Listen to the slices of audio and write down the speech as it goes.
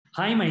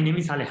Hi, my name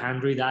is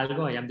Alejandro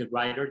Hidalgo. I am the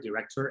writer,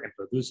 director, and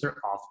producer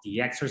of The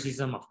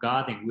Exorcism of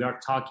God, and we are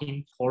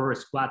talking Horror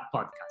Squad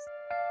podcast.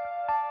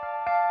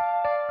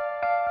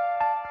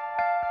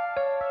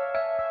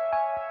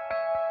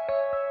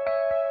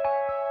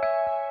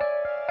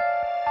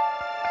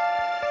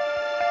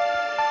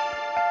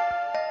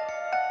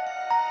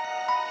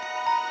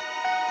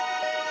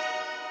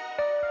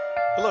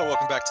 Hello,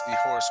 welcome back to the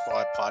Horror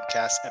Squad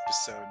podcast,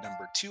 episode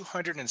number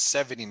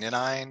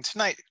 279.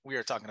 Tonight, we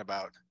are talking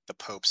about The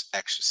Pope's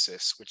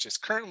Exorcist, which is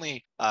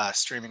currently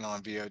streaming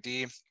on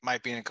VOD.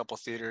 Might be in a couple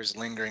theaters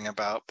lingering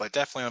about, but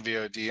definitely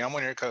on VOD. I'm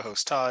one of your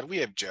co-hosts, Todd. We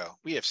have Joe.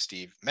 We have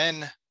Steve.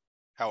 Men,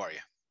 how are you?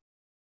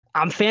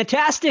 I'm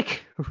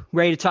fantastic.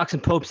 Ready to talk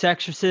some Pope's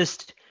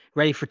Exorcist.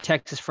 Ready for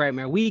Texas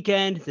Frightmare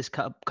weekend, this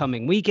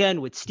coming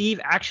weekend with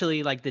Steve.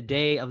 Actually, like the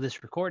day of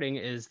this recording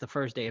is the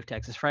first day of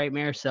Texas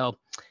Frightmare, so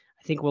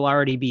I think we'll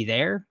already be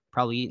there,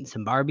 probably eating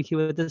some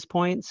barbecue at this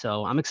point.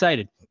 So I'm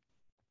excited.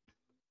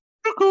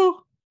 Yeah,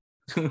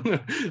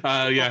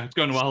 it's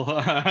going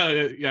well.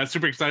 Yeah,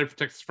 super excited for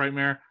Texas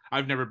Frightmare.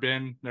 I've never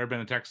been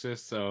to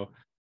Texas, so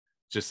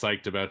just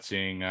psyched about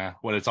seeing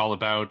what it's all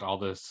about. All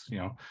this,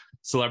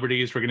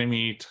 celebrities we're gonna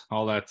meet,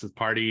 all that's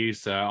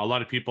parties. A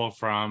lot of people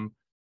from,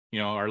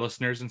 our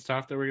listeners and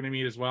stuff that we're gonna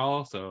meet as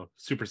well. So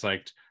super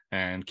psyched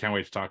and can't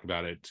wait to talk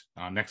about it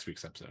on next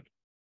week's episode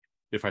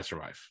if I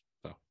survive.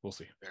 So we'll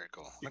see. Very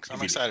cool.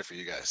 I'm excited for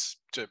you guys.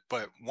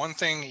 But one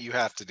thing you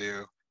have to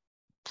do,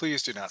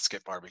 please do not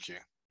skip barbecue.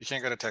 You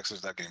can't go to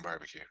Texas without getting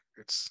barbecue.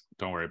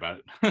 Don't worry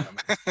about it.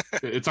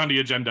 It's on the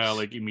agenda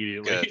like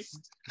immediately.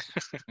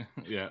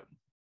 Yeah.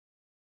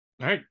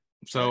 All right.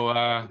 So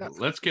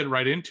let's get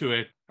right into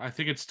it. I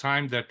think it's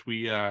time that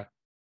we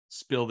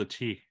spill the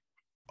tea.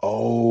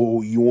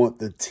 Oh, you want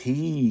the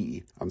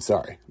tea? I'm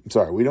sorry.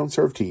 We don't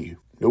serve tea.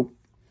 Nope.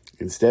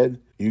 Instead,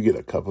 you get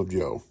a cup of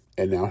Joe.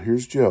 And now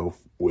here's Joe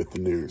with the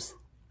news.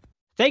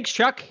 Thanks,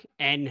 Chuck.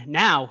 And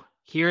now,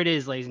 here it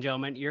is, ladies and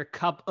gentlemen, your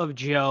cup of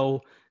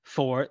Joe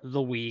for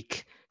the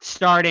week.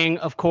 Starting,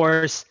 of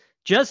course,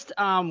 just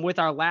with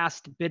our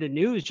last bit of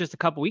news just a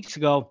couple weeks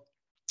ago,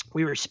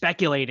 we were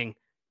speculating,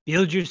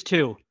 Beetlejuice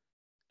 2,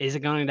 is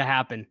it going to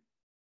happen?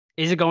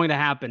 Is it going to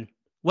happen?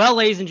 Well,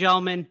 ladies and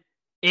gentlemen,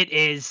 it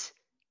is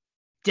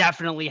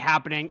definitely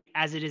happening,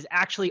 as it has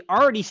actually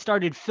already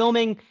started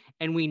filming,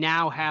 and we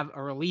now have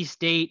a release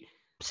date,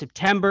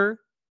 September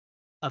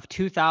of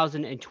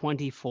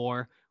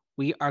 2024.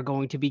 We are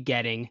going to be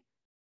getting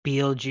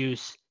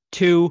Beetlejuice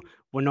 2.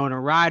 Winona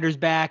Ryder's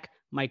back.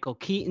 Michael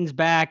Keaton's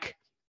back.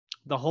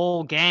 The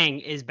whole gang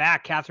is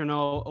back. Catherine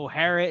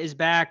O'Hara is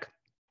back.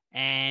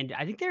 And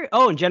I think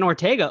and Jenna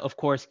Ortega, of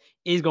course,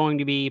 is going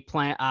to be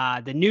playing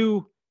the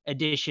new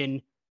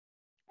addition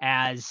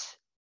as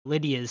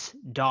Lydia's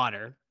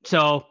daughter.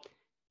 So,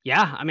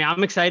 yeah,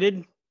 I'm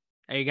excited.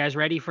 Are you guys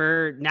ready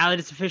for now that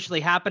it's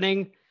officially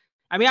happening?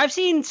 I've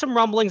seen some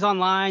rumblings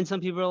online.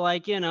 Some people are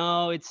like,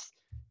 it's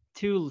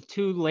too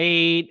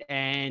late,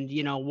 and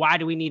why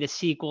do we need a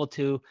sequel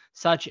to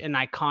such an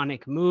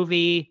iconic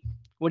movie?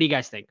 What do you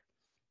guys think?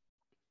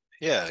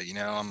 Yeah,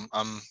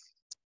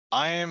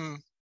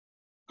 I'm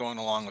going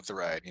along with the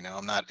ride.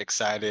 I'm not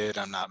excited.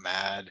 I'm not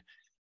mad.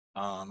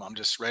 I'm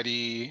just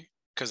ready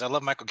because I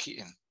love Michael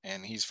Keaton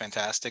and he's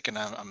fantastic, and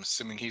I'm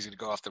assuming he's going to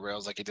go off the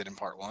rails like he did in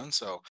part one.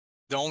 So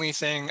the only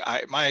thing,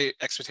 my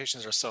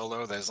expectations are so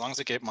low that as long as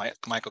I get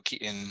Michael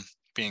Keaton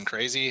being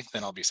crazy,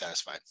 then I'll be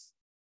satisfied.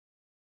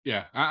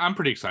 Yeah, I'm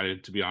pretty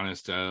excited, to be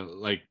honest.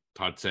 Like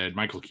Todd said,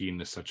 Michael Keaton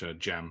is such a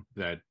gem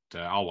that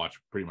I'll watch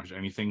pretty much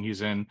anything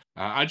he's in.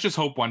 I just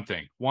hope one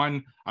thing.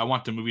 One, I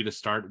want the movie to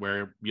start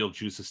where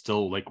Beetlejuice is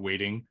still like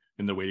waiting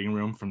in the waiting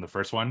room from the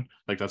first one.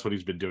 Like that's what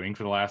he's been doing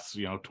for the last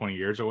 20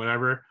 years or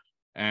whatever.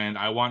 And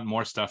I want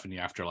more stuff in the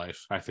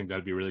afterlife. I think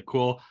that'd be really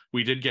cool.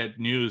 We did get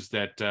news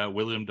that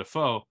Willem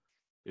Dafoe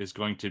is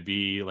going to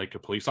be like a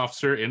police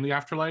officer in the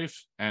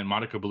afterlife, and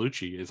Monica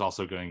Bellucci is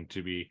also going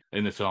to be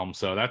in the film.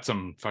 So that's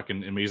some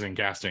fucking amazing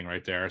casting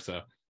right there.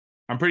 So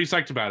I'm pretty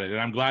psyched about it, and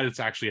I'm glad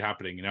it's actually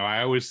happening.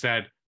 I always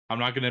said I'm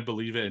not going to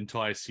believe it until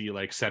I see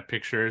like set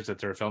pictures that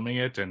they're filming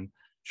it, and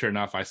sure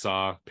enough, I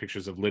saw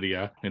pictures of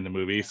Lydia in the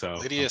movie. So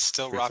Lydia's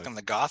still rocking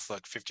the goth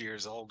look, 50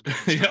 years old.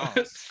 Yeah.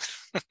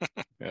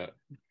 Yeah.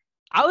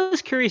 I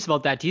was curious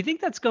about that. Do you think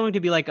that's going to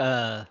be like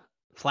a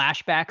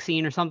flashback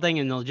scene or something,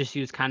 and they'll just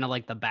use kind of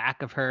like the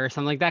back of her or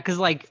something like that? Because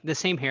like the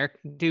same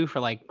hairdo for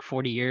like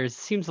 40 years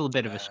seems a little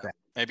bit of a stretch.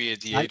 Maybe a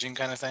de-aging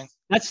kind of thing.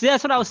 That's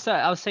what I was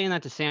saying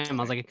that to Sam.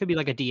 I was like, it could be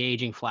like a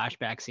de-aging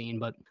flashback scene,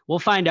 but we'll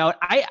find out.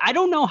 I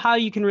don't know how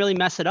you can really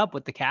mess it up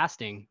with the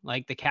casting.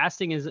 Like the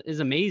casting is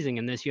amazing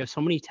in this. You have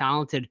so many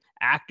talented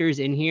actors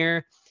in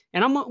here,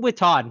 and I'm with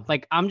Todd.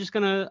 Like I'm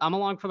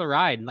along for the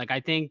ride. Like I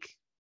think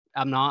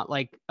I'm not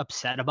like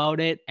upset about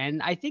it,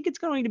 and I think it's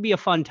going to be a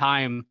fun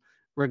time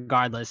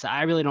regardless.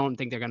 I really don't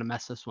think they're going to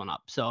mess this one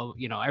up. So,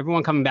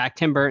 everyone coming back.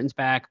 Tim Burton's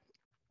back.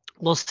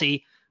 We'll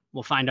see.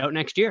 We'll find out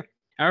next year.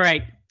 All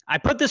right. I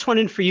put this one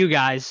in for you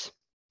guys.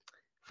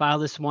 File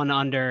this one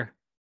under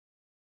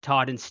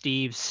Todd and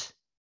Steve's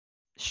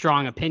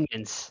strong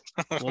opinions.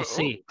 We'll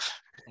see.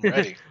 I'm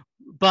ready.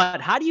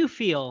 But how do you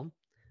feel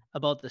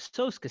about the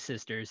Soska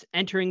sisters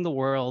entering the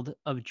world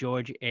of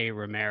George A.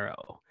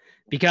 Romero?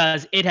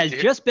 Because it has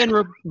just been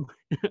hold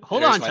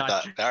Here's on, my Sean.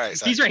 thought. All right,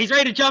 sorry. He's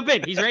ready to jump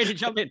in. He's ready to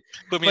jump in.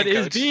 Put me But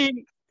in, coach.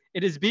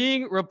 it is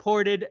being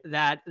reported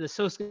that the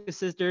Soska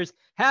sisters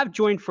have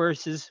joined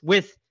forces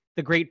with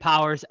the great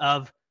powers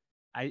of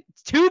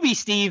Tubi,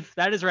 Steve.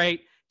 That is right.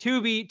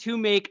 Tubi, to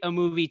make a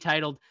movie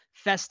titled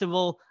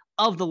Festival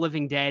of the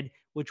Living Dead,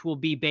 which will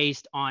be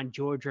based on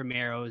George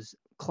Romero's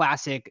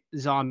classic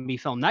zombie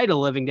film Night of the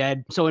Living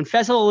Dead. So in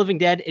Festival of the Living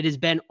Dead, it has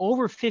been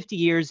over 50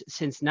 years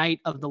since Night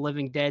of the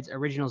Living Dead's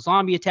original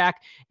zombie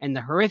attack, and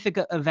the horrific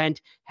event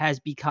has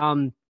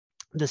become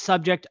the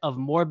subject of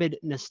morbid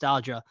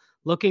nostalgia.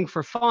 Looking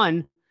for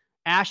fun,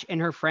 Ash and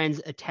her friends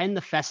attend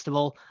the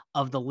Festival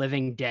of the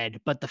Living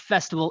Dead, but the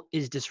festival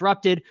is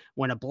disrupted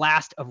when a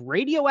blast of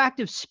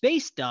radioactive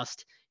space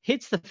dust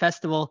hits the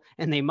festival,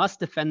 and they must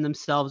defend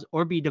themselves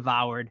or be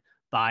devoured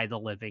by the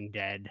living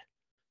dead.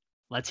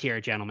 Let's hear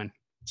it, gentlemen.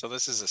 So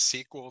this is a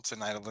sequel to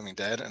Night of the Living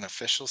Dead, an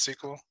official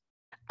sequel?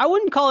 I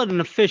wouldn't call it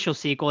an official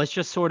sequel. It's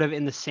just sort of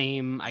in the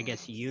same, I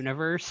guess,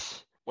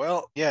 universe.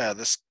 Well, yeah,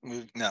 this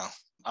movie, no,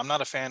 I'm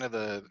not a fan of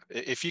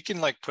if you can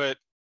like put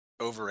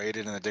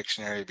overrated in the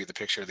dictionary, it'd be the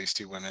picture of these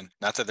two women.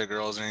 Not that they're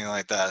girls or anything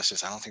like that. It's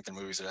just, I don't think their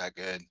movies are that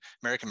good.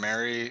 American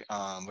Mary,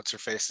 what's her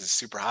face, is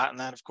super hot in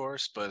that, of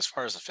course. But as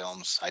far as the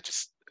films, I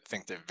just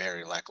think they're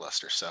very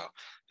lackluster. So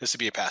this would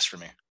be a pass for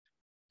me.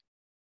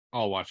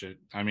 I'll watch it.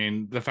 I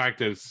mean, the fact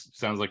that it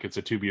sounds like it's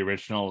a Tubi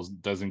original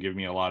doesn't give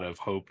me a lot of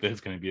hope that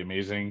it's going to be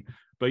amazing,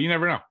 but you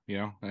never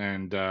know,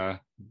 and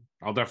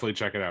I'll definitely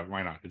check it out.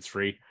 Why not? It's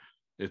free.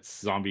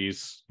 It's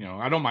zombies.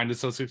 I don't mind the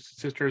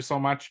sisters so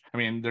much. I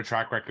mean, their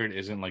track record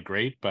isn't like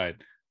great, but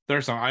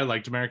there's some. I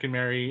liked American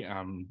Mary.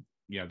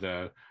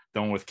 The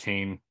one with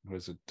Kane,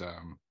 was it?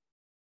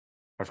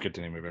 I forget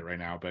the name of it right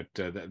now, but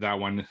that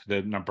one,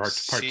 the number part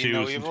See 2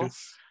 No is Evil?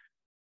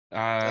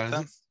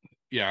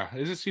 Yeah,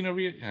 is it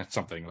Xenovia? Yeah,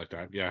 something like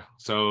that. Yeah.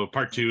 So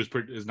part 2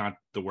 is not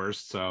the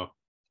worst. So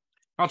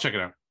I'll check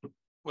it out.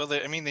 Well, they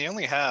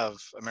only have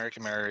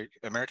American Mary,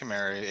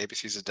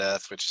 ABCs of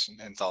Death, which is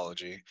an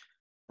anthology,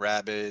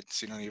 Rabid,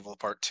 See No Evil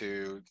Part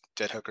 2,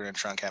 Dead Hooker in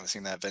Trunk. Haven't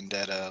seen that.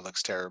 Vendetta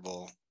looks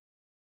terrible.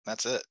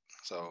 That's it.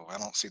 So I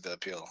don't see the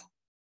appeal.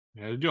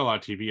 Yeah, they do a lot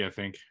of TV, I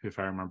think, if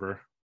I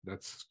remember.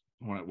 That's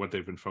what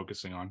they've been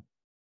focusing on.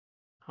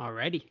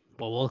 Alrighty.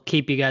 Well, we'll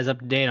keep you guys up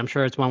to date. I'm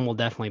sure it's one we'll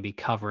definitely be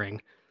covering.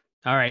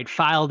 All right,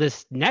 file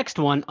this next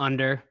one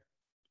under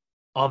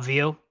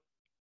obvio,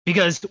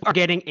 because we're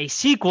getting a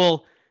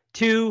sequel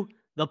to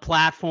the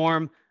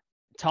platform.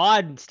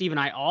 Todd, Steve, and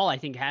I all, I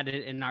think, had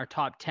it in our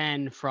top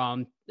 10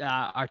 from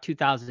our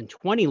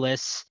 2020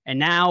 lists. And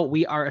now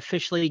we are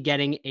officially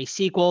getting a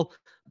sequel.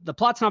 The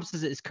plot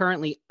synopsis is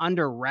currently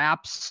under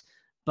wraps,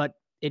 but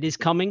it is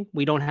coming.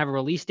 We don't have a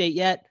release date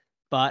yet.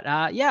 But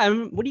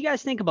what do you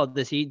guys think about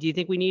this? Do you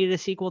think we needed a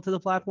sequel to the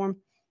platform?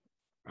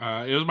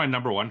 It was my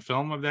number 1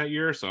 film of that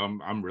year, so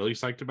I'm really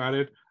psyched about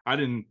it. I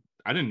didn't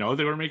know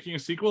they were making a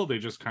sequel. They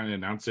just kind of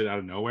announced it out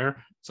of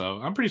nowhere. So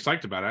I'm pretty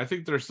psyched about it. I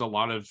think there's a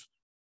lot of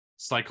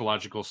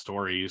psychological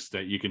stories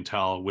that you can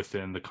tell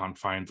within the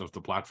confines of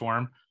the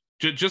platform.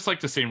 Just like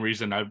the same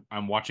reason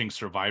I'm watching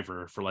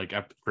Survivor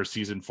for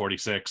season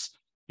 46.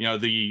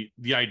 The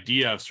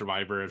idea of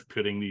Survivor, of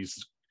putting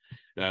these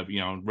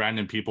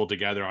random people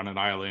together on an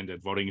island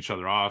and voting each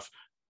other off,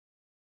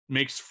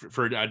 makes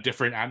for a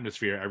different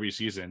atmosphere every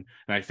season.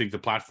 And I think the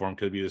platform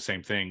could be the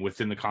same thing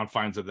within the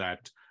confines of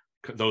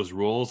those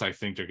rules. I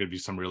think there could be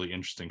some really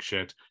interesting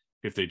shit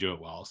if they do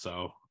it well.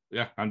 So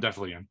yeah, I'm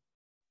definitely in.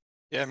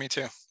 Yeah, me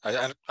too.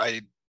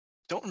 I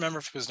don't remember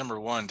if it was number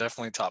 1,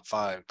 definitely top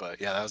 5, but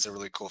yeah, that was a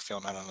really cool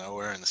film out of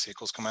nowhere, and the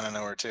sequels come out of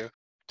nowhere too.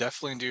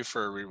 Definitely due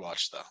for a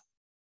rewatch though.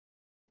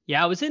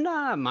 Yeah, it was in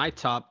my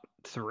top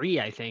 3,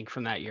 I think,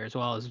 from that year as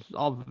well. It was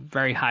all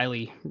very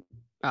highly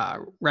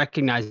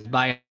recognized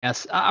by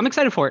us. I'm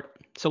excited for it.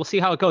 So we'll see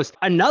how it goes.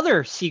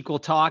 Another sequel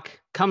talk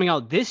coming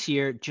out this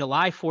year,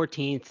 July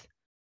 14th.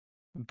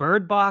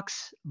 Bird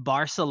Box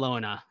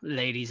Barcelona,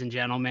 ladies and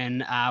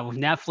gentlemen.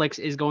 Netflix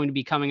is going to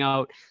be coming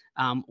out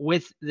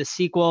with the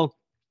sequel.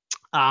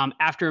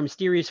 After a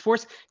mysterious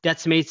force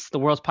decimates the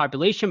world's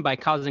population by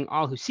causing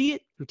all who see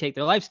it who take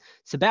their lives,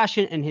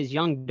 Sebastian and his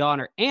young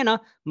daughter Anna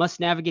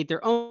must navigate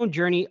their own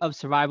journey of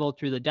survival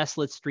through the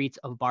desolate streets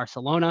of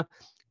Barcelona.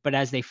 But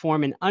as they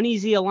form an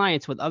uneasy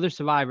alliance with other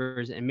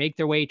survivors and make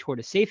their way toward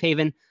a safe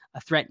haven,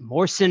 a threat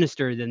more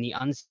sinister than the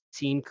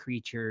unseen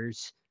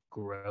creatures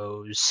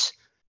grows.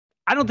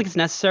 I don't think it's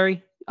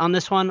necessary on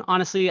this one,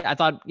 honestly. I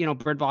thought,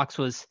 Bird Box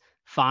was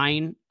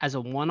fine as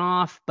a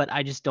one-off, but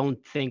I just don't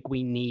think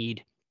we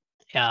need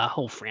a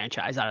whole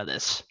franchise out of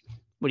this.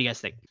 What do you guys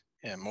think?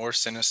 Yeah, more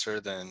sinister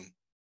than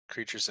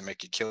creatures that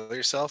make you kill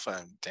yourself.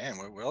 And damn,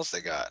 what else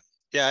they got?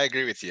 Yeah, I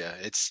agree with you.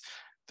 It's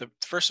the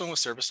first one was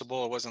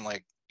serviceable. It wasn't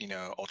like,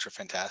 ultra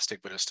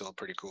fantastic, but it was still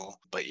pretty cool.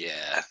 But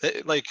yeah,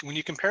 like when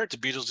you compare it to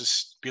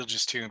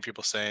Beetlejuice 2 and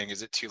people saying,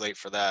 is it too late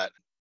for that?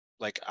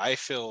 like I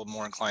feel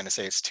more inclined to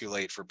say it's too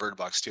late for Bird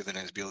Box 2 than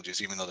it is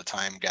Beetlejuice, even though the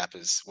time gap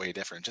is way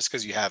different. Just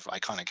because you have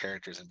iconic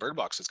characters in Bird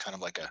Box, it's kind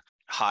of like a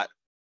hot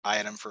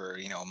item for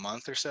a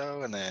month or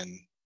so, and then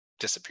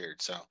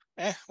disappeared. So,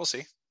 we'll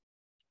see.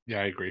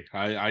 Yeah, I agree.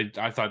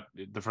 I thought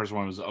the first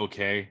one was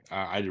okay.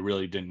 I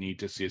really didn't need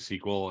to see a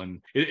sequel,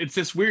 and it's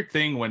this weird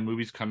thing when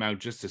movies come out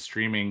just to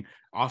streaming.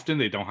 Often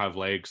they don't have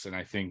legs, and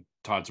I think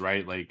Todd's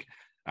right. Like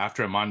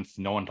after a month,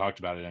 no one talked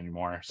about it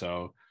anymore.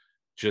 So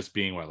just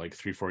being like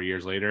 3-4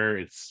 years later,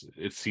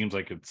 it seems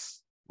like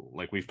it's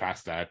like we've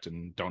passed that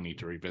and don't need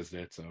to revisit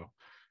it. So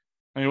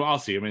I mean, I'll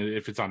see. I mean,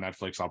 if it's on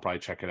Netflix, I'll probably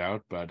check it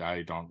out, but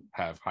I don't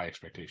have high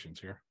expectations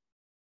here.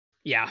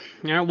 Yeah.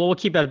 Well, we'll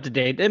keep it up to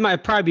date. It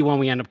might probably be one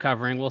we end up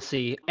covering. We'll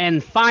see.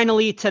 And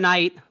finally,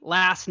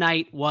 last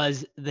night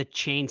was the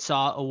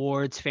Chainsaw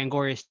Awards,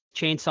 Fangoria's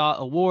Chainsaw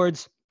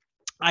Awards.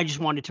 I just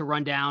wanted to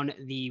run down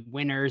the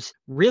winners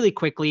really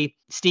quickly.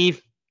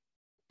 Steve,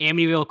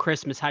 Amityville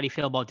Christmas, how do you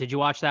feel about it? Did you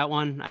watch that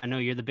one? I know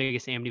you're the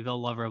biggest Amityville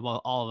lover of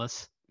all of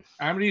us.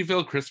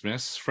 Amityville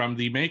Christmas, from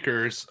the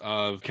makers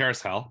of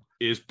Carousel,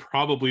 is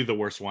probably the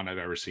worst one I've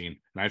ever seen.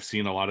 And I've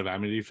seen a lot of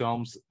Amity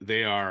films.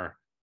 They are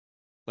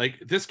like,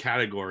 this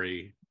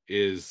category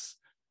is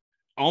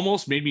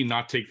almost made me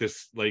not take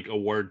this like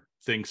award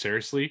thing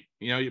seriously.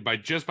 By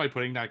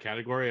putting that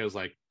category, I was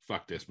like,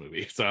 fuck this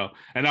movie. So,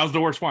 and that was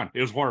the worst one.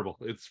 It was horrible.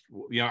 It's,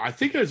 I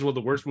think it was one of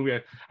the worst movie.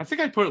 I think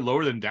I put it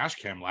lower than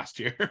Dashcam last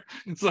year.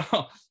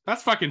 So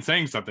that's fucking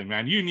saying something,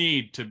 man. You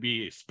need to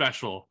be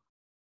special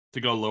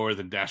to go lower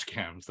than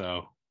Dashcam.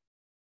 So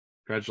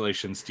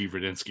congratulations, Steve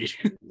Rudinsky.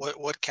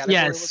 What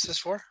category was this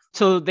for?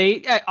 So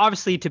they,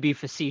 obviously, to be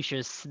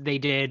facetious, they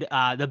did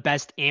the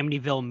best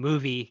Amityville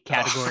movie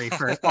category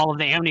for all of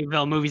the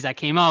Amityville movies that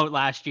came out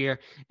last year,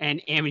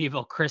 and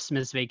Amityville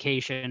Christmas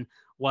Vacation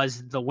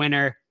was the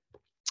winner.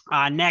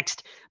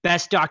 Next,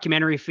 best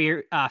documentary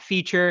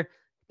feature,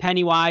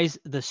 Pennywise,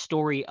 The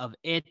Story of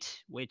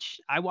It, which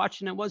I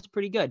watched and it was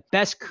pretty good.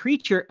 Best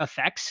creature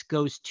effects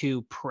goes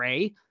to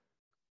Prey.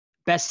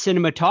 Best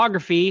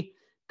cinematography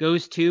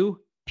goes to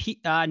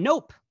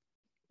Nope.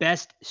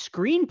 Best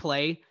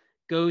screenplay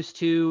goes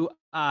to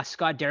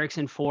Scott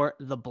Derrickson for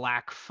The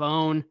Black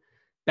Phone.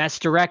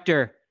 Best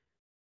director,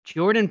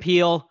 Jordan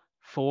Peele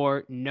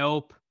for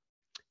Nope.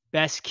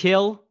 Best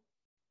kill,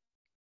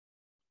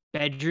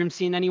 bedroom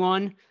scene,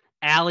 anyone?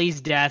 Allie's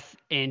death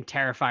in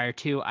Terrifier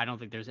 2. I don't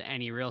think there's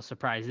any real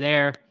surprise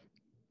there.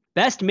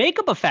 Best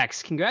makeup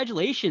effects.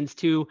 Congratulations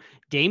to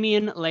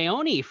Damian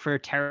Leone for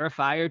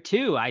Terrifier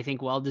 2. I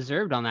think well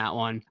deserved on that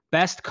one.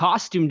 Best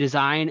costume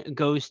design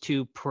goes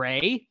to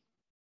Prey.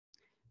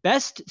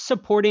 Best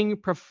supporting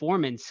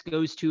performance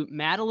goes to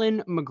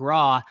Madeline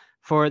McGraw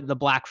for The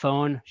Black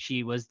Phone.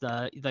 She was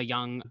the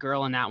young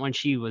girl in that one.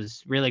 She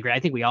was really great. I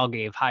think we all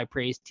gave high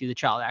praise to the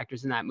child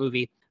actors in that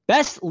movie.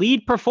 Best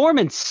lead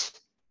performance.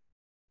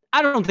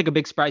 I don't think a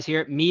big surprise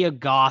here. Mia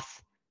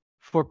Goth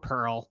for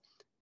Pearl.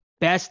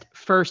 Best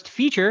first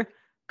feature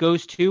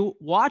goes to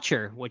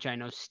Watcher, which I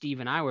know Steve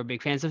and I were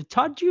big fans of.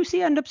 Todd, did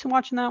you end up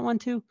watching that one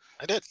too?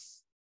 I did.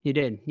 You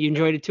did. You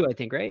enjoyed it too, I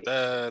think, right?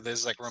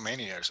 There's like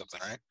Romania or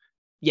something, right?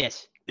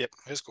 Yes. Yep,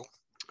 it was cool.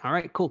 All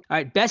right, cool. All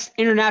right, best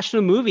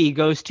international movie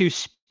goes to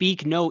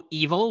Speak No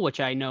Evil, which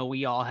I know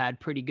we all had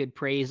pretty good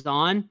praise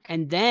on.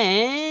 And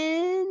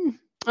then,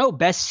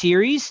 best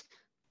series.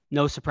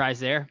 No surprise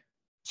there.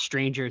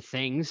 Stranger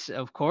Things,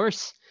 of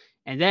course.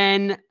 And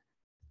then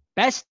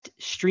best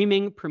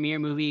streaming premiere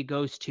movie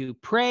goes to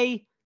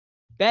Prey.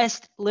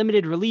 Best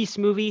limited release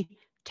movie,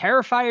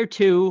 Terrifier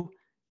 2.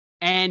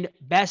 And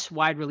best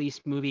wide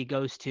release movie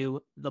goes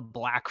to The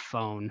Black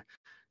Phone.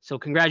 So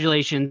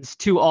congratulations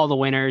to all the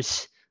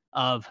winners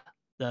of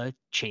the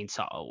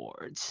Chainsaw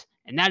Awards.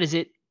 And that is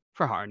it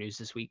for horror news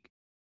this week.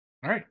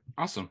 All right,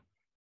 awesome.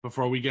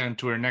 Before we get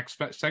into our next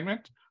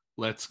segment,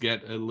 let's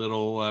get a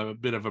little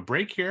bit of a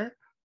break here,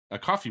 a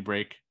coffee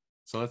break.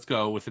 So let's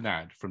go with an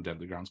ad from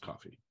Deadly Grounds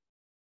Coffee.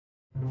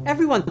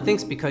 Everyone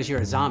thinks because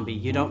you're a zombie,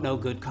 you don't know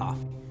good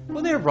coffee.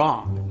 Well, they're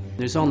wrong.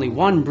 There's only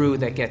one brew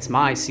that gets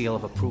my seal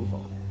of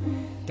approval.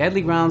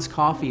 Deadly Grounds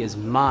Coffee is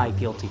my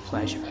guilty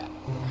pleasure.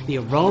 The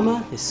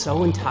aroma is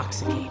so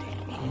intoxicating.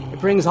 It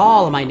brings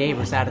all of my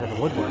neighbors out of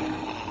the woodwork.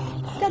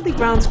 Deadly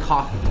Grounds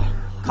Coffee.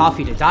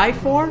 Coffee to die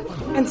for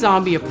and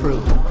zombie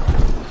approved.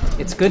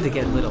 It's good to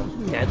get a little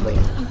deadly.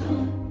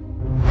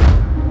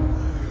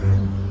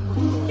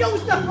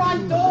 Use the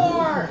front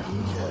door!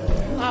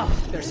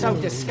 Oh, they're so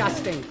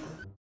disgusting.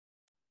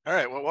 All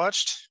right, what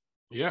watched?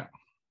 Yeah.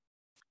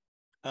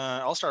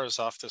 I'll start us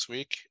off this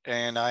week,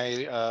 and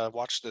I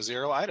watched the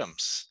Zero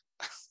Items.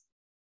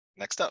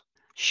 Next up.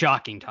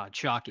 Shocking, Todd.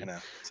 Shocking. I know.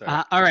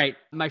 Sorry. All right.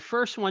 My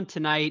first one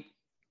tonight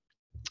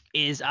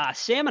is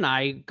Sam and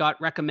I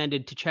got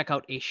recommended to check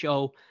out a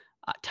show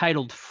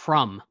titled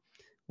From,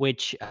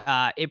 which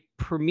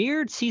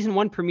season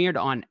 1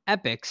 premiered on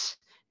Epix,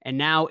 and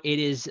now it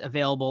is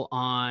available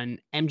on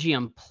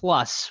MGM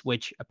Plus,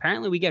 which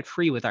apparently we get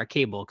free with our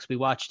cable because we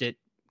watched it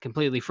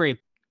completely free.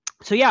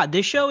 So yeah,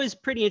 this show is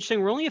pretty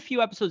interesting. We're only a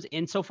few episodes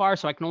in so far,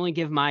 so I can only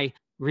give my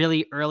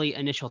really early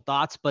initial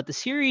thoughts, but the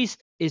series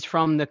is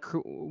from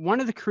one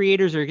of the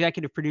creators or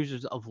executive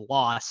producers of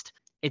Lost.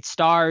 It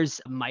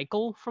stars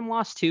Michael from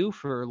Lost 2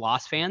 for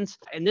Lost fans.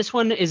 And this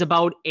one is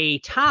about a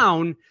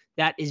town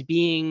that is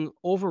being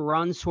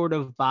overrun sort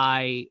of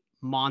by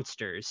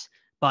monsters,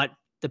 but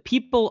the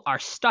people are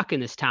stuck in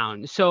this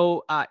town.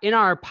 So in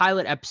our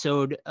pilot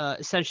episode,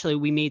 essentially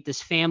we meet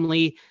this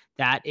family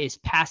that is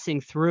passing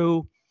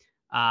through.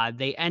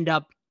 They end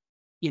up,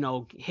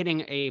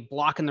 hitting a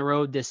block in the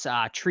road. This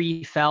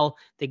tree fell.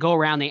 They go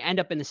around. They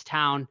end up in this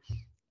town,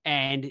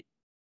 and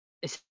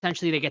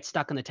essentially they get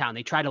stuck in the town.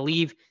 They try to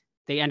leave.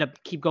 They end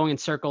up keep going in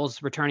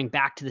circles, returning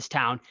back to this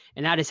town.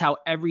 And that is how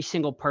every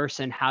single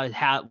person,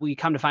 how we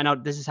come to find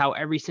out, this is how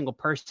every single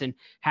person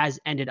has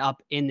ended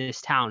up in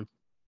this town.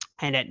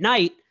 And at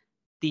night,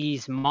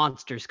 these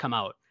monsters come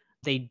out.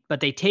 But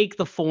they take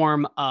the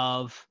form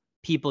of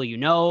people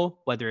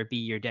whether it be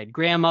your dead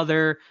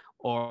grandmother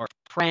or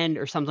friend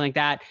or something like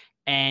that.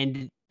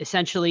 And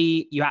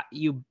essentially,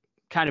 you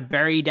kind of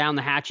bury down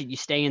the hatchet. You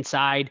stay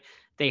inside.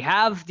 They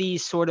have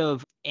these sort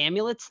of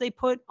amulets they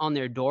put on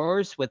their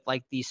doors with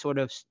like these sort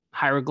of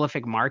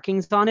hieroglyphic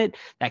markings on it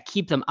that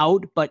keep them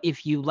out. But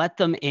if you let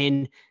them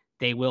in,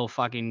 they will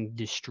fucking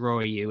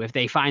destroy you. If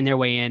they find their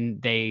way in,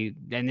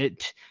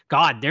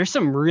 there's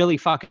some really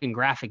fucking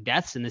graphic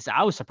deaths in this.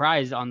 I was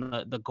surprised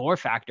on the gore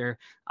factor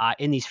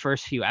in these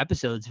first few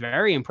episodes.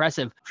 Very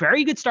impressive.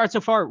 Very good start so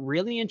far.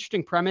 Really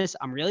interesting premise.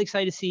 I'm really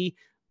excited to see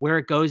where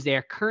it goes.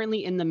 They're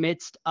currently in the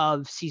midst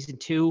of season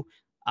 2.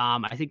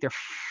 I think they're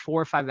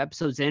 4 or 5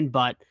 episodes in,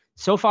 but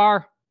so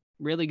far,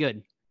 really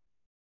good.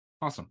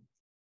 Awesome.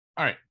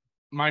 All right.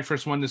 My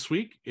first one this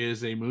week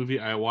is a movie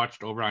I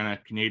watched over on a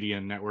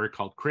Canadian network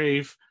called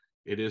Crave.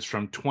 It is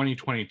from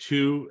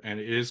 2022, and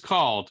it is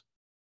called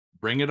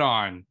Bring It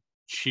On,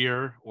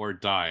 Cheer or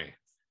Die.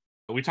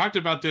 We talked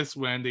about this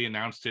when they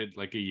announced it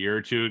like a year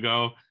or two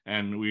ago,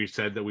 and we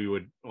said that we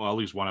would, well, at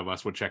least one of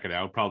us would check it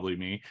out, probably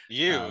me.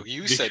 You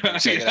said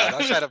you'd check it out.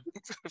 I'm trying to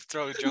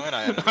throw Joe and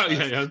I under the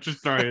bus. Yeah,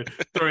 just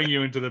throwing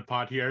you into the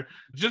pot here.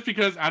 Just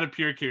because out of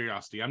pure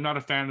curiosity. I'm not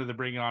a fan of the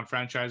Bring It On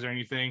franchise or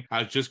anything.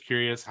 I was just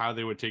curious how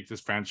they would take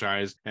this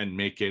franchise and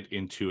make it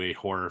into a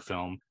horror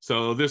film.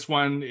 So this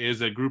one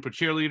is a group of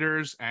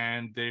cheerleaders,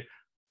 and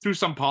through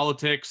some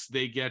politics,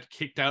 they get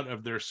kicked out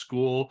of their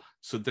school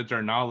so that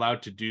they're not allowed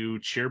to do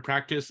cheer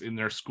practice in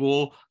their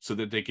school so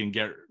that they can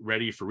get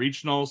ready for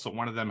regionals. So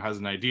one of them has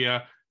an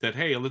idea that,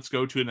 hey, let's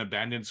go to an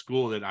abandoned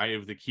school that I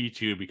have the key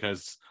to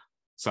because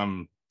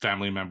some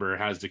family member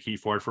has the key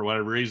for it for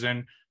whatever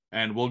reason,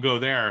 and we'll go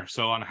there.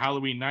 So on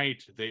Halloween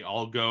night, they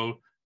all go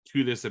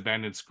to this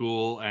abandoned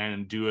school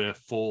and do a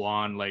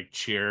full-on like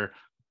cheer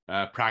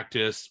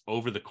practice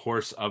over the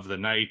course of the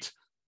night.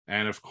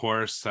 And of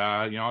course,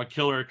 a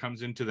killer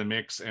comes into the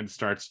mix and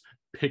starts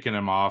picking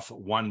them off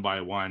one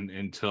by one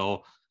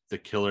until the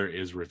killer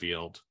is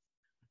revealed.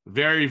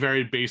 Very,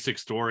 very basic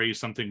story,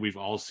 something we've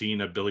all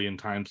seen a billion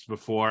times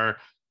before.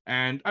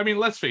 And I mean,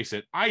 let's face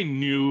it, I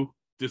knew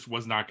this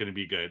was not going to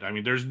be good. I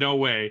mean, there's no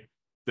way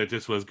that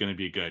this was going to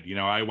be good.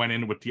 I went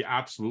in with the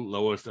absolute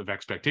lowest of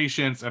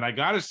expectations, and I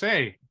got to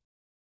say,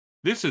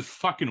 this is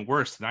fucking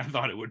worse than I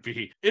thought it would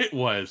be. It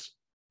was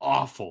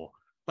awful.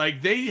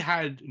 Like, they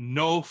had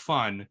no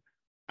fun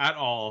at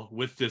all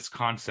with this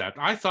concept.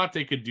 I thought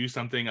they could do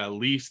something at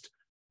least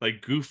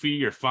like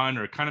goofy or fun,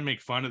 or kind of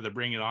make fun of the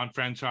Bring It On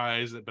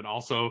franchise, but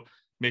also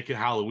make it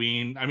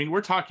Halloween. I mean,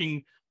 we're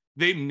talking,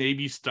 they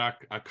maybe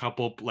stuck a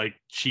couple like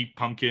cheap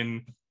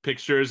pumpkin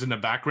pictures in the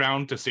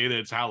background to say that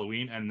it's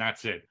Halloween, and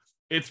that's it.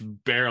 It's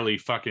barely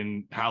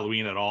fucking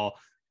Halloween at all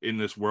in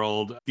this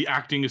world. The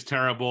acting is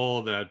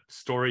terrible. The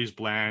story's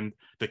bland.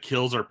 The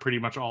kills are pretty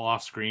much all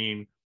off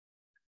screen.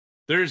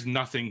 There's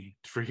nothing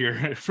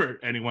for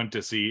anyone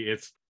to see.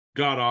 It's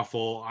god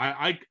awful.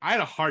 I had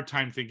a hard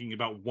time thinking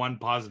about one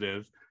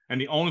positive, and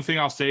the only thing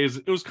I'll say is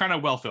it was kind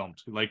of well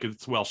filmed. Like,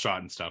 it's well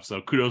shot and stuff. So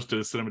kudos to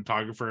the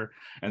cinematographer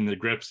and the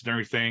grips and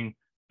everything,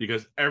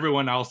 because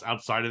everyone else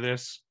outside of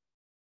this,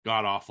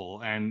 god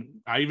awful.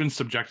 And I even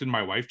subjected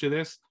my wife to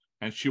this,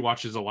 and she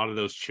watches a lot of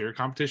those cheer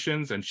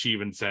competitions, and she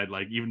even said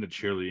like even the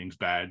cheerleading's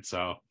bad.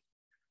 So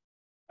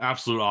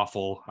absolute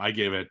awful. I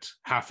gave it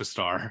half a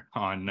star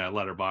on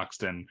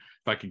Letterboxd, and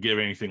if I could give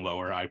anything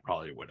lower, I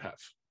probably would have.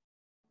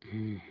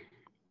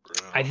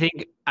 I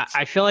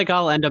feel like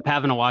I'll end up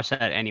having to watch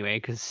that anyway,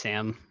 because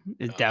Sam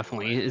is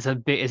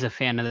a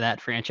fan of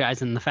that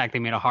franchise, and the fact they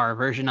made a horror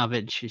version of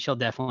it, she'll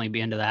definitely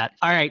be into that.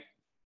 All right,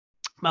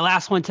 my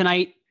last one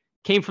tonight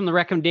came from the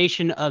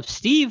recommendation of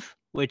Steve,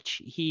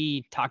 which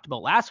he talked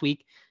about last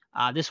week.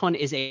 This one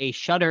is a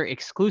Shudder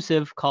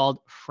exclusive called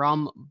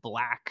From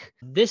Black.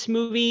 This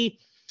movie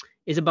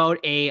is about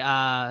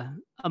a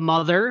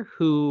mother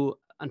who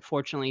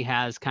unfortunately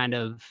has kind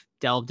of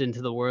delved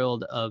into the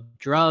world of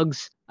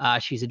drugs.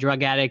 She's a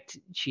drug addict.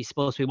 She's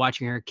supposed to be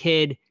watching her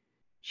kid.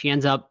 She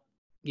ends up,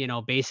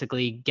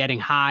 basically getting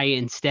high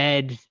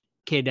instead.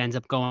 Kid ends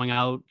up going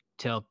out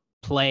to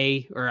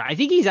play, or I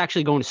think he's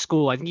actually going to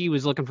school. I think he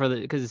was looking for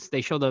because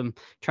they show them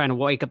trying to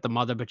wake up the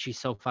mother, but she's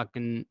so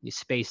fucking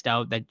spaced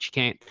out that she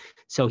can't.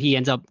 So he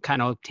ends up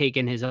kind of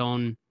taking his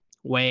own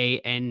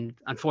way. And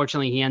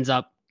unfortunately, he ends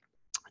up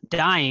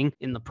dying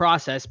in the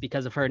process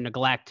because of her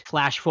neglect.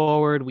 Flash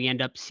forward, we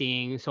end up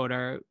seeing sort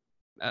of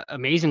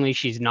amazingly,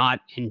 she's not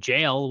in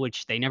jail,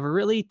 which they never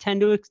really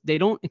they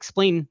don't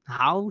explain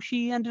how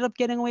she ended up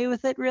getting away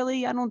with it,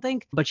 really, I don't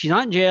think. But she's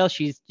not in jail.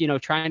 She's,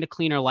 trying to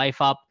clean her life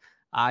up.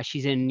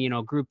 She's in,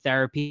 group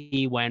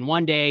therapy when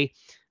one day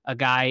a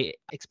guy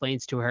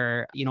explains to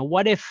her,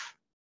 what if,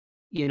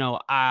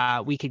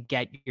 we could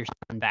get your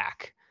son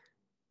back?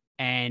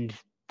 And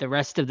the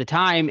rest of the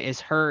time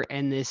is her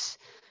and this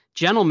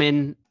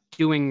gentleman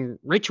doing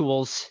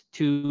rituals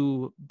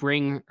to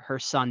bring her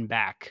son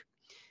back.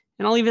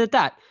 And I'll leave it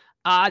at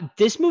that.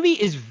 This movie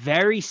is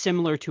very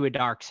similar to A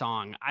Dark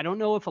Song. I don't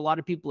know if a lot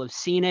of people have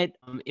seen it.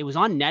 It was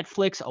on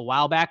Netflix a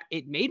while back.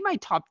 It made my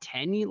top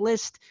 10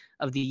 list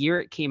of the year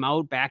it came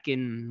out, back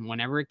in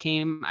whenever it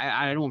came.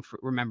 I don't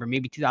remember,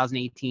 maybe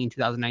 2018,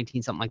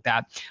 2019, something like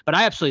that. But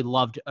I absolutely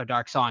loved A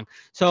Dark Song.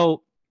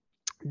 So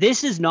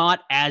this is not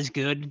as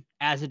good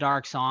as A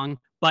Dark Song,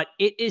 but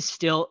it is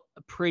still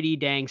a pretty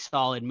dang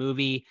solid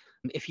movie.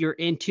 If you're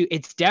into,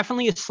 it's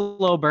definitely a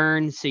slow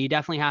burn, so you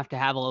definitely have to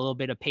have a little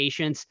bit of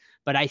patience,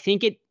 but I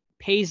think it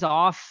pays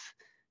off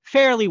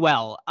fairly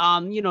well.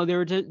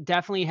 There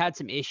definitely had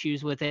some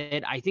issues with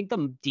it. I think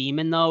the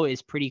demon, though,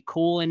 is pretty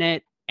cool in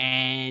it,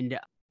 and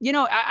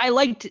I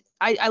liked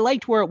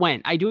where it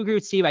went. I do agree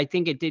with Steve. I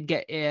think it did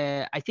get.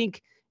 I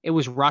think it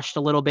was rushed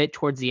a little bit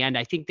towards the end.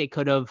 I think they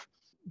could have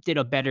did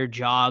a better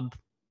job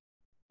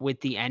with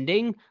the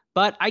ending.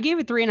 But I gave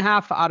it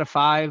 3.5 out of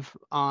 5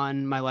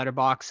 on my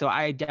Letterboxd, so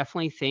I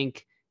definitely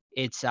think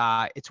it's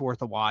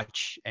worth a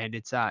watch, and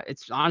it's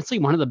honestly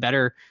one of the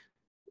better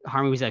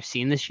horror movies I've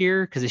seen this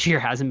year, because this year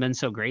hasn't been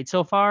so great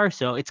so far.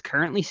 So it's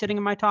currently sitting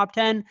in my top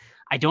 10.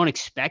 I don't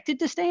expect it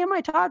to stay in my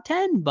top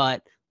 10,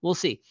 but we'll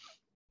see.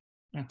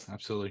 Yeah,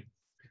 absolutely.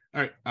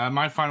 All right,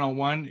 my final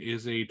one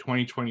is a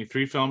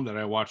 2023 film that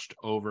I watched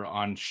over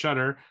on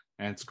Shudder,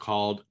 and it's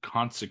called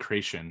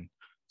Consecration.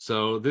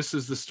 So this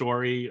is the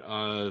story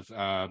of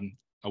a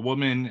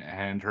woman,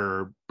 and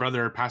her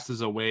brother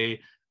passes away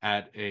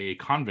at a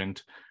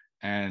convent,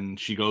 and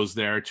she goes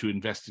there to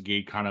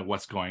investigate kind of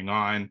what's going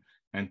on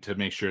and to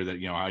make sure that,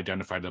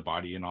 identify the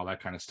body and all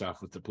that kind of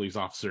stuff with the police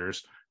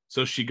officers.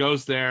 So she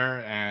goes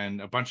there,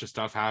 and a bunch of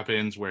stuff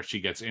happens where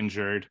she gets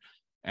injured,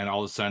 and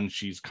all of a sudden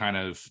she's kind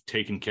of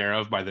taken care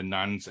of by the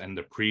nuns and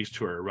the priest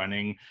who are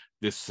running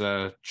this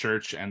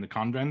church and the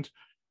convent.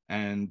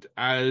 And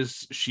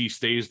as she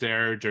stays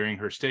there during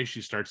her stay,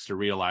 she starts to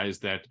realize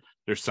that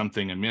there's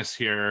something amiss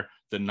here.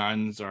 The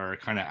nuns are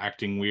kind of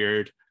acting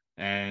weird,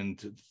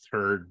 and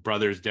her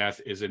brother's death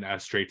isn't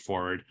as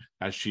straightforward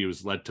as she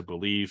was led to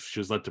believe. She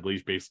was led to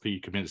believe basically he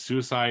committed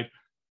suicide,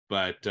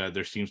 but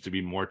there seems to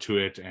be more to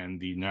it, and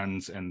the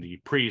nuns and the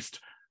priest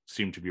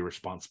seem to be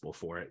responsible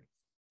for it.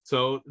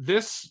 So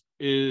this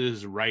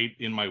is right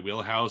in my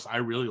wheelhouse. I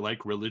really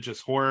like religious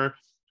horror.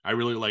 I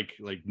really like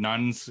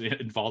nuns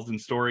involved in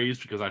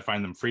stories because I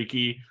find them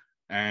freaky.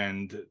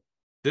 And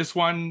this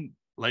one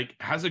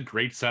has a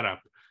great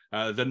setup.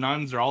 The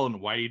nuns are all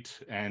in white,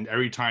 and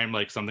every time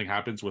something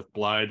happens with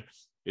blood,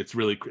 it's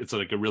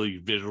like a really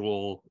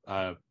visual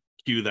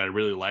cue that I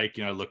really like.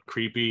 It looked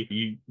creepy.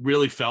 You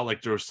really felt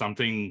like there was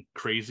something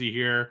crazy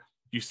here.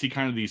 You see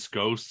kind of these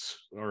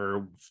ghosts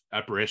or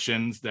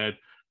apparitions that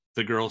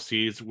the girl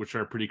sees, which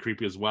are pretty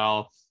creepy as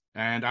well.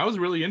 And I was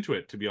really into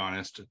it, to be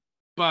honest.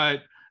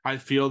 But I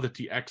feel that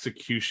the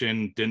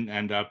execution didn't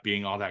end up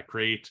being all that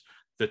great.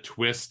 The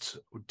twist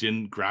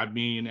didn't grab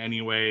me in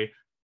any way,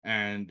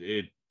 and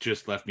it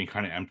just left me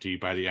kind of empty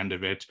by the end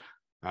of it.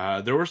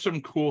 There were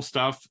some cool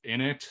stuff in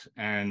it,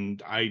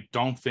 and I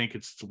don't think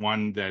it's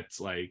one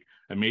that's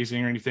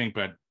amazing or anything,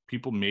 but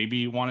people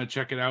maybe want to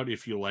check it out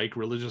if you like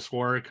religious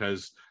horror,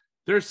 because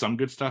there's some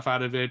good stuff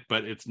out of it,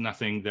 but it's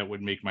nothing that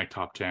would make my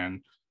top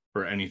 10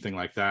 or anything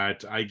like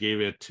that. I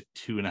gave it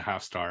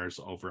 2.5 stars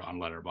over on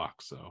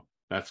Letterboxd, so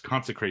that's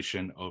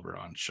Consecration over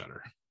on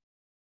Shudder.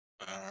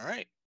 All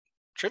right.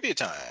 Trivia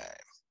time.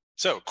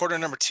 So quarter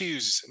number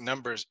two's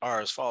numbers are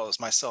as follows.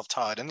 Myself,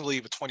 Todd, in the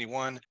lead with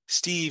 21.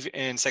 Steve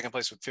in second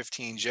place with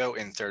 15. Joe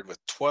in third with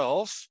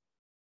 12.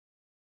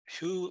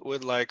 Who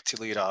would like to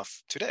lead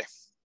off today?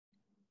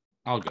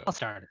 I'll go. I'll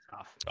start it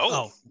off.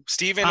 Oh.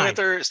 Steve in with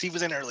her. Steve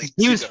was in early.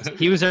 He was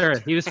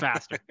early. He was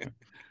faster.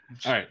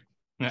 All right.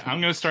 Now,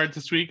 I'm going to start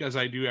this week as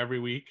I do every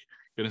week.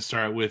 Going to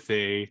start with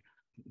a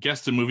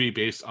guess the movie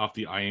based off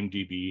the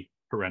IMDb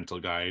parental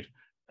guide,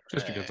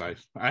 just because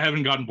I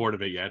haven't gotten bored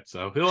of it yet,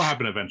 so it'll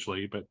happen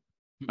eventually, but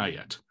not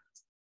yet.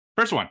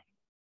 First one,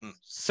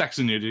 sex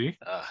and nudity.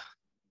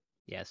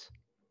 Yes.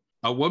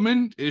 A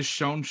woman is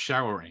shown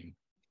showering,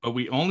 but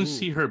we only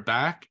see her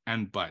back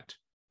and butt.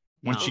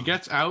 When she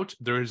gets out,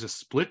 there is a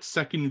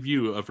split-second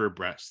view of her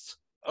breasts.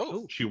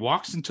 She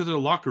walks into the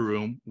locker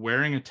room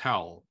wearing a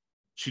towel.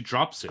 She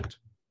drops it,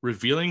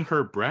 revealing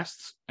her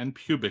breasts and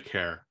pubic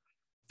hair.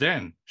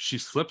 Then she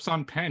slips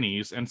on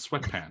panties and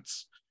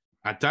sweatpants.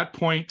 At that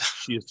point,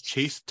 she is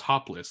chased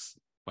topless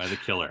by the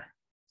killer.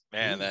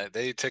 Man,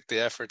 they took the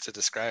effort to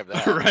describe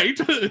that. Right?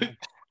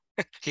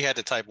 He had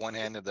to type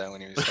one-handed though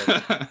when he was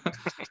starting.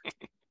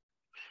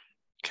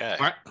 Okay.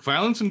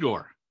 Violence and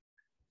gore.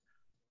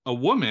 A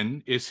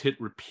woman is hit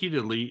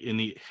repeatedly in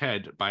the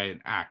head by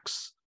an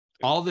axe.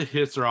 All the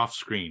hits are off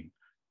screen.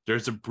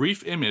 There's a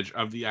brief image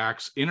of the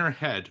axe in her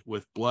head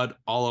with blood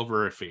all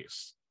over her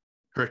face.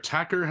 Her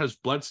attacker has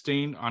blood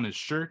stain on his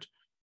shirt,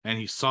 and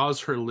he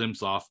saws her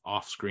limbs off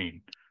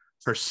screen.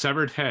 Her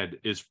severed head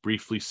is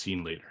briefly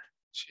seen later.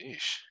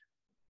 Sheesh.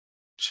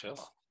 Chill.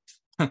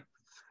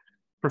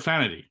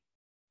 Profanity.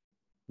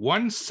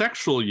 1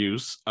 sexual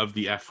use of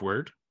the F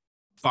word,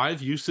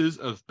 5 uses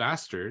of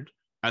bastard,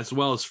 as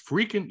well as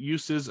frequent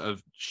uses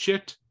of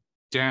shit,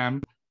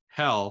 damn,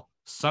 hell,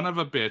 son of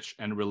a bitch,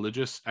 and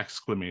religious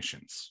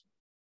exclamations.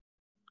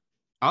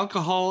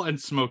 Alcohol and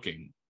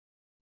smoking.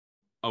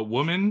 A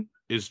woman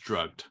is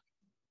drugged.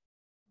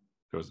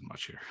 There wasn't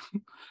much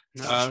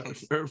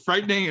here.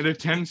 Frightening and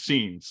intense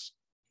scenes.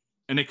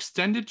 An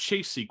extended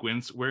chase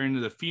sequence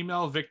wherein the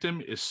female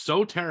victim is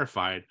so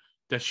terrified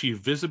that she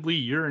visibly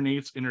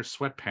urinates in her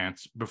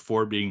sweatpants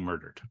before being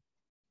murdered.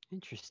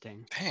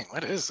 Interesting. Dang,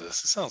 what is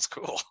this? It sounds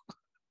cool.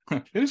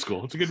 It is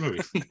cool. It's a good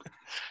movie.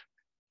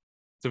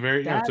 It's a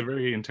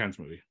very intense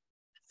movie.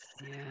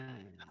 Yeah.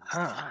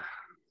 Huh.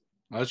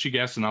 I'll let you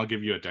guess, and I'll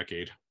give you a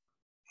decade.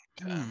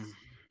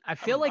 I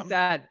feel like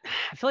that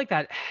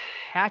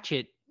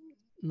hatchet.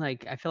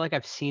 Like I feel like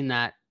I've seen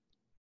that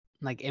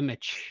like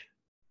image.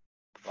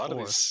 A lot of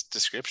these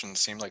descriptions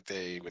seem like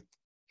they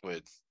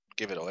would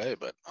give it away,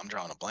 but I'm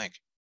drawing a blank.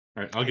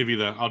 All right, I'll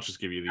just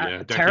give you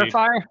the decade.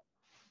 Terrifier?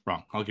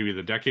 Wrong. I'll give you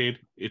the decade.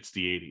 It's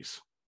the 80s.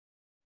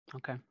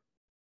 Okay.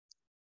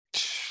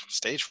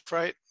 Stage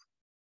fright?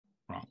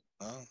 Wrong.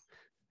 Oh.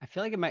 I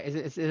feel like it might.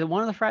 Is it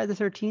one of the Friday the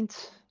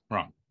 13th?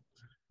 Wrong.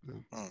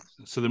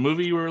 So the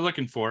movie you were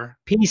looking for.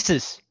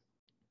 Pieces.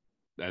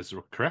 That's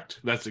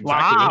correct. That's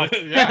exactly what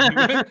it is.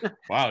 Yeah.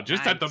 Wow,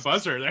 just Nice. at the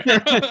buzzer there.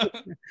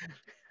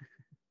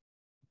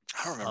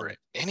 I don't remember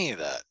any of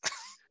that.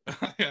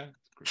 Yeah.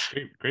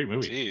 Great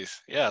movie. Jeez.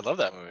 Yeah, I love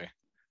that movie.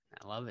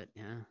 I love it.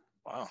 Yeah.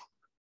 Wow.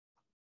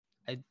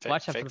 I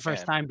watched that for the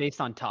first time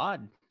based on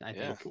Todd. I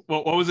think.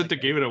 Well, what was it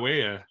that gave it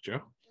away,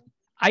 Joe?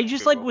 I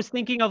just like was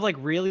thinking of like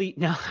really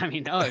no. I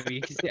mean no.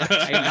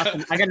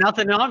 I got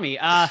nothing on me.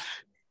 I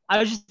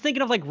was just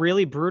thinking of like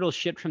really brutal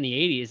shit from the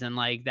 80s and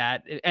like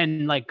that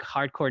and like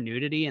hardcore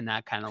nudity and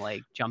that kind of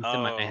like jumped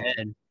in my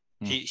head.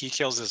 He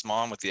kills his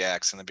mom with the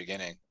axe in the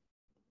beginning.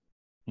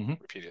 Mm-hmm.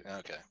 Repeat it.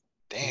 Okay.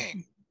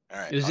 Dang. All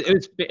right.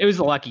 It was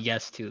a lucky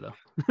guess too though.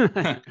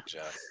 Good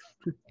job.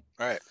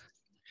 All right.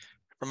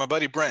 From my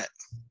buddy Brent,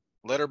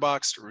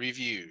 Letterboxd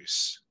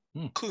reviews.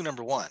 Clue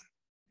number 1.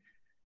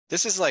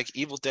 This is like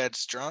Evil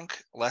Dead's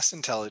drunk, less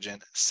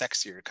intelligent,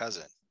 sexier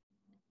cousin.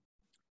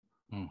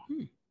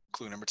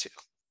 Clue number 2.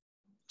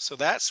 So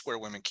that's where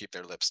women keep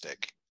their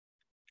lipstick.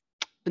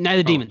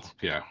 Neither demons.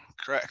 Yeah.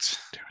 Correct.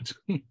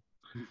 Damn it.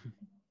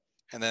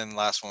 And then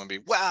last one would be,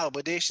 wow,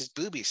 bodacious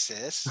boobies,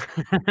 sis.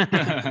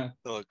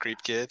 Little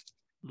creep kid.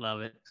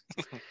 Love it.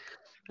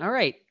 All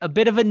right. A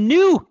bit of a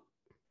new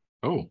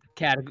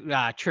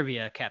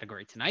trivia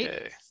category tonight.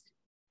 Okay.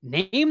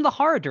 Name the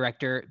horror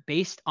director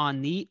based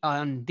on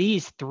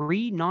these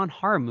 3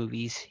 non-horror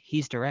movies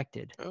he's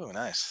directed. Oh,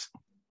 nice.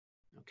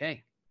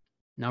 Okay.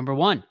 Number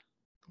 1,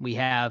 we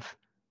have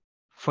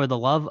For the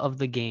Love of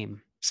the Game.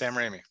 Sam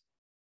Raimi.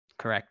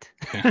 Correct.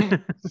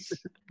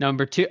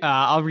 Number 2,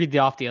 I'll read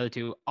off the other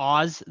 2.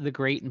 Oz the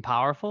Great and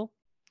Powerful,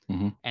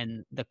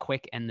 and The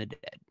Quick and the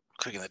Dead.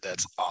 Quick and the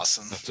Dead's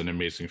awesome. That's an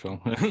amazing film.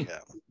 Yeah,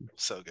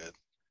 so good.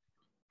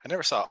 I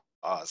never saw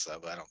Oz though,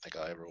 but I don't think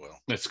I ever will.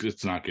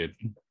 It's not good.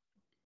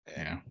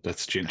 Yeah,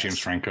 that's James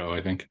Franco,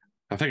 I think.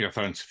 I think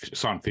I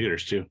saw in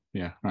theaters too.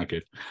 Yeah, not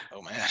good.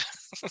 Oh man.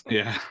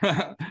 Yeah.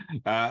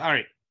 All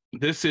right.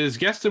 This is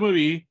Guess the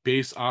Movie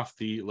based off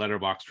the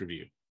Letterboxd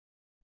review.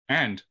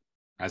 And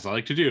as I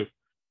like to do,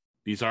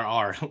 these are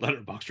our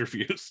Letterboxd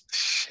reviews.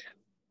 Shit.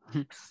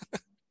 All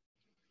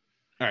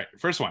right,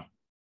 first one.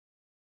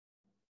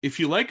 If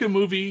you like a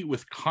movie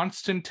with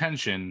constant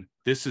tension,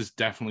 this is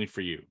definitely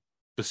for you.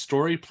 The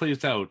story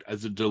plays out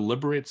as a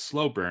deliberate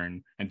slow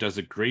burn and does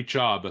a great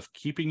job of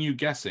keeping you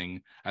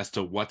guessing as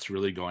to what's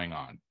really going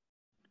on.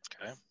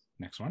 Okay.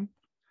 Next one.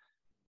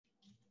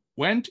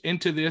 Went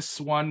into this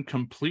one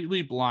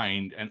completely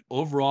blind, and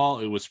overall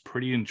it was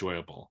pretty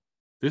enjoyable.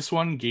 This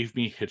one gave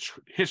me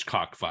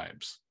Hitchcock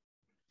vibes.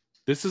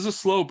 This is a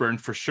slow burn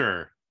for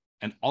sure,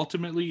 and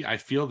ultimately I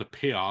feel the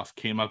payoff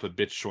came up a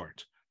bit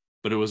short.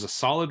 But it was a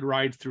solid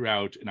ride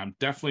throughout, and I'm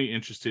definitely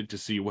interested to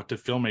see what the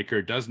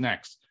filmmaker does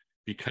next,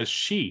 because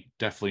she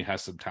definitely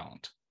has some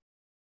talent.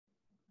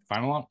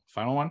 Final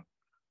one?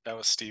 That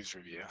was Steve's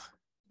review.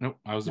 Nope,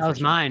 that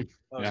was mine.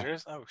 Oh, was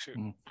yours? Oh, shoot.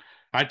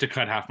 I had to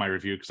cut half my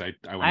review because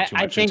I went too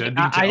much into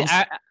details.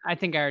 I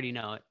think I already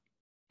know it.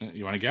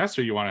 You want to guess,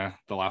 or you want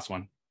the last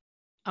one?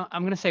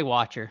 I'm going to say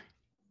Watcher.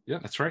 Yeah,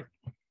 that's right.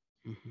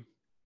 Mm-hmm.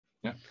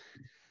 Yeah.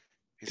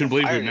 He's Couldn't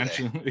believe we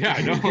mentioned. Yeah,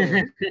 I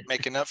know.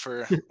 Making up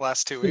for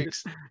last 2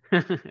 weeks.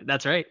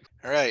 That's right.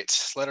 All right.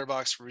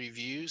 Letterboxd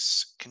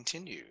reviews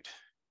continued.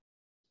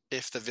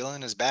 If the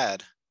villain is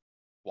bad,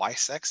 why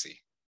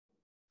sexy?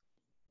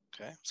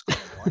 Okay. Let's go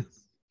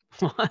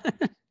number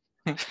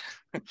 1.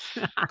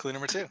 Clue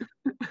number 2.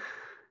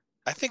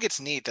 I think it's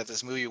neat that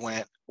this movie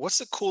went, what's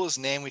the coolest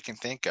name we can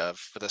think of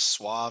for the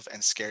suave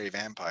and scary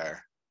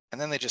vampire?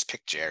 And then they just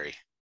picked Jerry.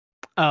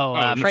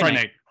 Fright Fright Night.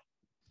 Night.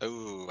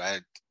 Oh, I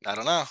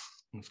don't know.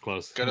 It's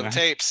close. Go to the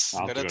tapes.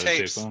 I'll Go have to to the go to the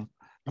tapes. tapes.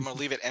 I'm going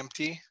to leave it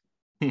empty,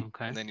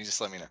 Okay. and then you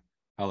just let me know.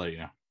 I'll let you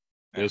know.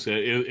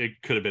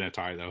 It could have been a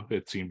tie, though.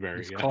 It seemed very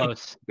It's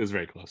close. It was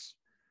very close.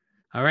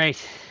 All right.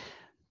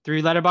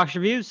 3 letterbox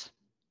reviews.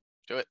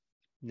 Do it.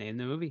 Name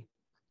the movie.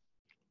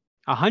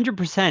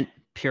 100%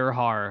 pure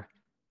horror.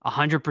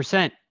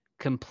 100%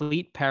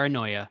 complete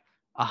paranoia.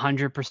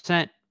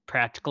 100%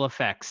 practical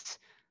effects.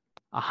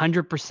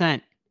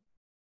 100%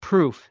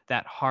 proof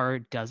that horror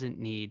doesn't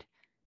need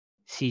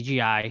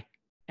CGI,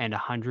 and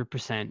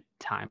 100%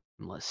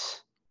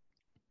 timeless.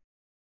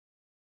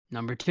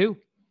 Number 2.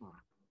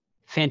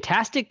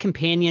 Fantastic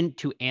companion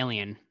to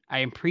Alien. I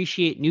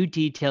appreciate new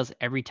details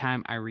every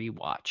time I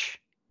rewatch.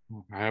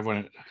 I have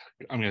one.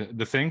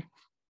 The Thing.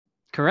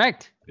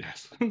 Correct.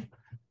 Yes. You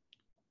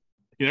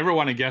never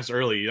want to guess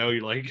early,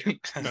 you're like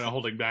kind of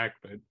holding back,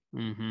 but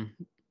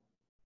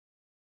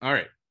all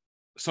right.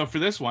 So for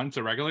this one, it's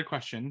a regular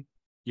question.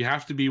 You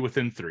have to be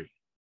within 3.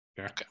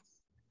 Okay.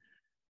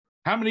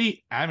 How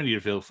many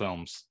Amityville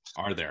films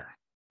are there?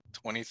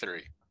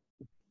 23.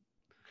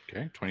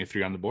 Okay,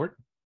 23 on the board.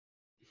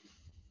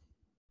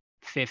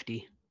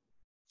 50.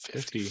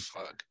 50.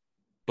 Fuck.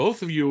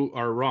 Both of you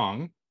are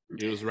wrong.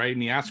 It was right in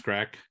the ass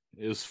crack.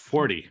 It was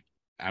 40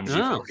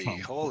 Amityville 40.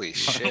 films. Holy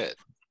shit.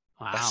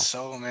 Wow. That's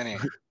so many.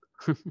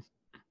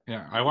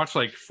 Yeah, I watched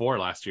like 4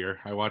 last year.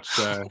 I watched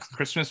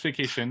Christmas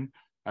Vacation.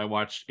 I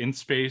watched In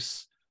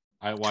Space.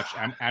 I watched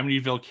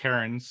Amityville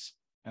Karens,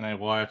 and I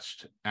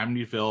watched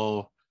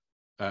Amityville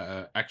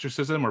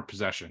Exorcism or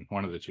Possession.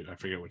 One of the two. I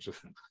forget which of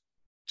them.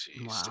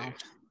 Jeez, Wow. dude.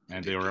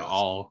 And they were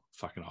all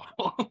fucking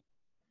awful.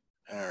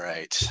 All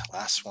right.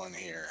 Last one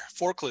here.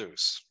 4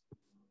 clues.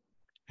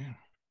 Yeah.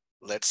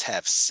 Let's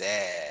have sex.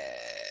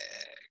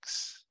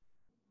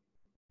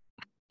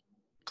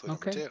 Clue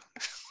number 2.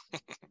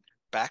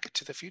 Back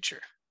to the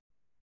Future.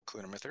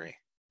 Clue number 3.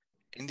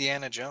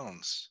 Indiana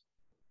Jones.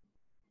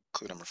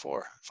 Clue number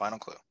 4. Final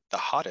clue. The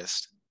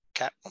hottest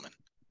Catwoman.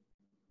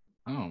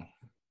 Oh,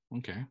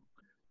 okay.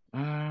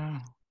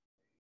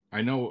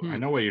 I know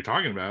what you're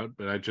talking about,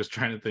 but I'm just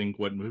trying to think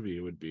what movie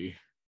it would be.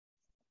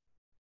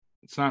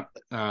 It's not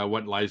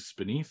What Lies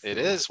Beneath. It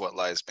is What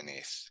Lies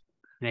Beneath.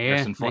 Yeah,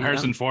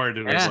 Harrison Ford.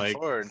 It was like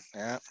Ford,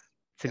 yeah.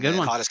 It's a good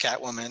one. Hottest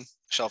Catwoman.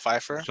 Michelle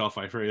Pfeiffer.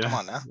 Yeah. Come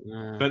on now.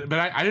 But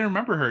I didn't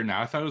remember her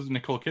now. I thought it was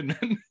Nicole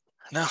Kidman.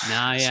 No.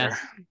 Yeah.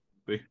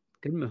 Sir.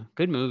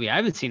 Good movie. I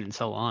haven't seen it in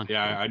so long.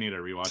 Yeah, I need to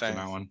rewatch on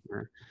that one.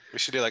 We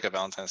should do like a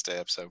Valentine's Day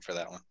episode for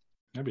that one.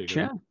 That'd be a good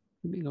Yeah, one.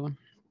 that'd be a good one.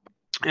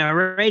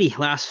 Alrighty,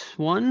 last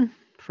one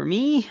for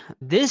me.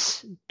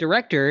 This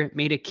director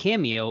made a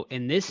cameo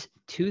in this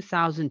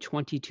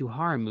 2022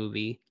 horror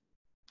movie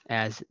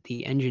as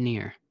the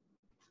engineer.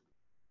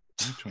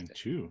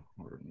 2022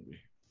 horror movie.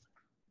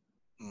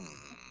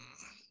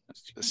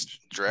 This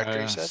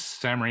director, you said?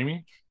 Sam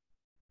Raimi.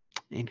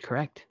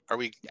 Incorrect. Are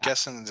we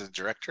guessing the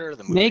director or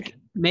the movie?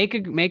 Make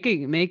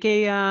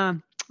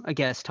a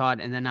guess,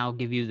 Todd, and then I'll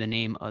give you the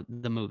name of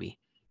the movie.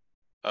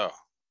 Oh,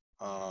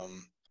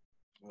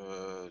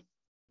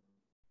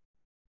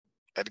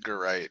 Edgar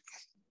Wright.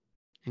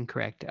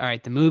 Incorrect. All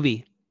right, the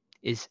movie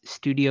is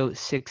Studio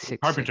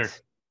 666. Carpenter.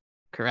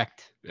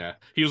 Correct. Yeah,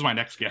 he was my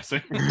next guess.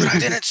 I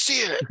didn't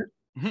see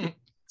it.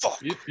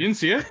 Fuck. You didn't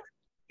see it?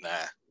 Nah.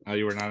 Oh,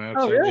 you were not.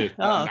 Oh, really?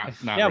 Not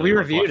Yeah, really we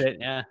worth reviewed watching. it.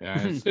 Yeah.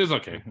 Yeah, it was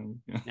okay.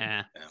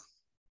 Yeah.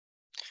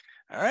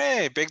 All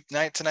right, big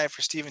night tonight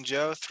for Steve and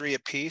Joe. 3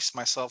 apiece.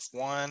 Myself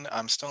 1.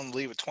 I'm still in the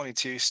lead with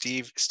 22.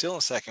 Steve still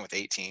in second with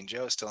 18.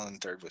 Joe is still in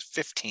third with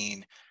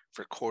 15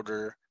 for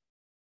quarter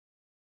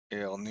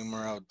el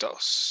numero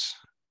dos.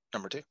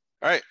 Number 2.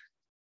 All right.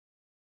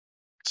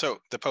 So,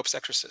 The Pope's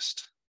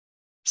Exorcist.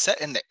 Set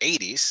in the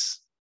 80s,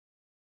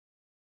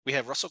 we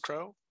have Russell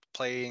Crowe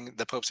playing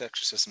the Pope's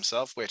Exorcist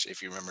himself, which,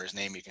 if you remember his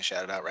name, you can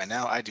shout it out right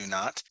now. I do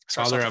not.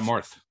 Father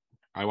Amorth.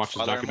 I watched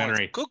his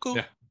documentary. Cuckoo.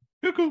 Yeah.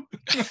 Cuckoo.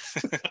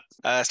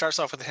 Starts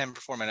off with him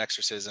performing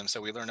exorcism.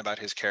 So we learn about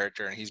his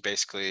character, and he's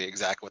basically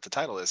exactly what the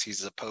title is. He's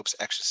the Pope's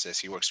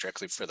exorcist. He works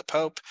directly for the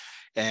Pope.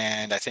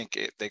 And I think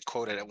they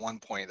quoted at one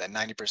point that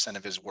 90%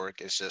 of his work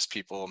is just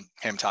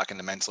him talking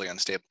to mentally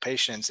unstable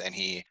patients, and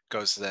he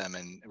goes to them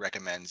and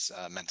recommends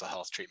mental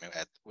health treatment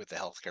with the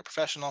healthcare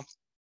professional.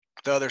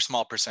 The other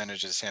small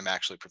percentage is him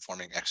actually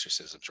performing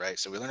exorcisms, right?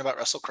 So we learn about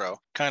Russell Crowe,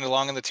 kind of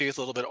long in the tooth,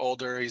 a little bit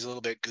older. He's a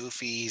little bit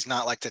goofy. He's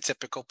not like the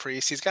typical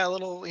priest. He's got a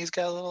little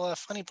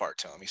funny part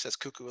to him. He says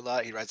cuckoo a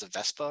lot. He rides a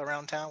Vespa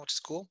around town, which is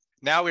cool.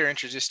 Now we are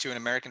introduced to an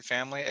American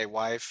family, a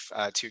wife,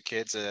 2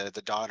 kids.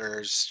 The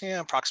daughter's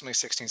approximately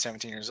 16,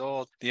 17 years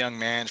old. The young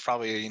man's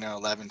probably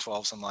 11,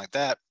 12, something like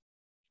that.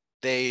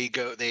 They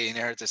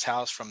inherit this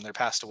house from their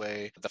passed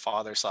away the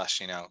father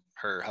 /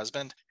 her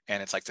husband.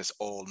 And it's like this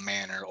old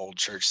manor, old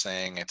church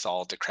thing. It's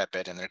all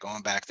decrepit, and they're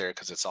going back there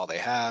because it's all they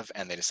have,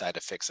 and they decide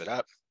to fix it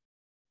up.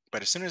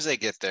 But as soon as they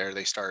get there,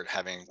 they start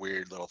having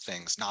weird little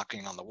things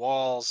knocking on the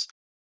walls.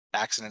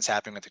 accidents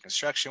happening with the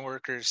construction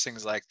workers,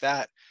 things like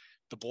that.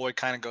 The boy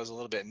kind of goes a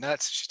little bit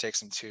nuts. She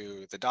takes him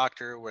to the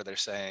doctor where they're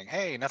saying,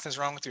 hey, nothing's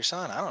wrong with your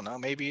son. I don't know.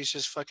 Maybe he's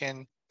just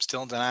fucking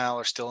still in denial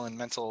or still in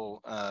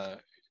mental,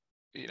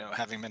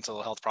 having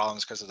mental health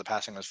problems because of the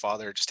passing of his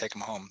father. Just take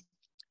him home.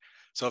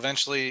 So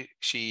eventually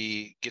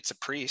she gets a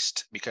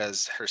priest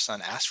because her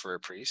son asked for a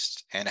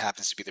priest, and it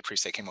happens to be the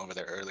priest that came over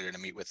there earlier to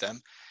meet with them.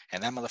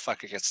 And that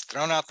motherfucker gets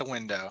thrown out the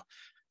window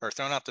or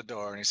thrown out the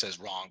door, and he says,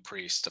 wrong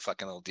priest, the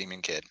fucking little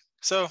demon kid.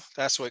 So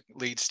that's what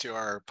leads to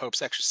our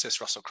Pope's exorcist,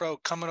 Russell Crowe,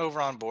 coming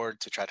over on board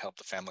to try to help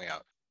the family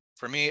out.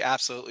 For me,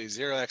 absolutely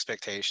zero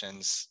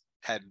expectations,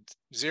 had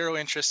zero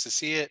interest to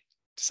see it,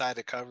 decided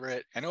to cover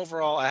it. And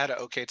overall, I had an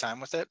okay time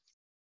with it.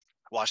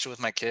 Watched it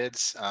with my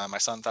kids. My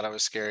son thought I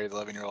was scary. The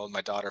 11-year-old, my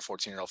daughter,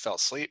 14-year-old, fell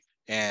asleep.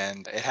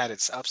 And it had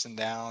its ups and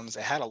downs.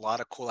 It had a lot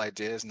of cool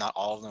ideas. Not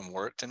all of them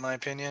worked, in my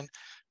opinion,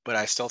 but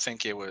I still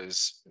think it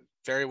was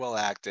very well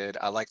acted.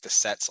 I like the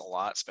sets a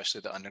lot,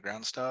 especially the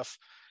underground stuff.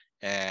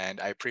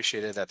 And I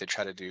appreciated that they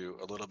try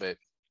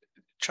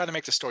to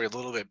make the story a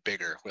little bit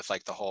bigger with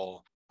like the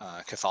whole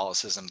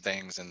Catholicism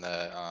things and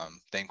the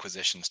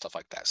Inquisition, stuff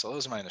like that. So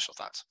those are my initial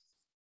thoughts.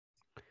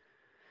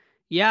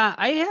 Yeah,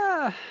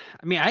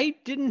 I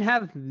didn't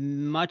have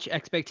much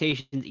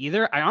expectations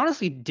either. I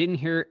honestly didn't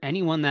hear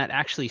anyone that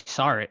actually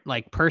saw it,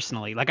 like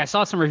personally. Like I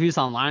saw some reviews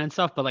online and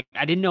stuff, but like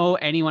I didn't know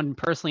anyone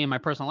personally in my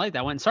personal life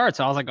that went and saw it.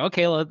 So I was like,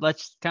 okay,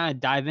 let's kind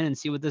of dive in and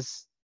see what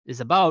this is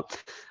about.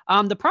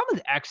 The problem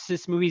with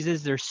Exorcist movies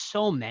is there's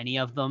so many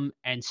of them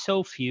and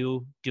so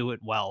few do it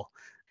well.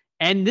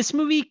 And this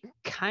movie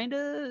kind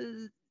of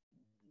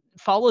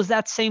follows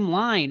that same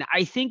line.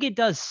 I think it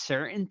does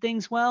certain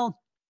things well,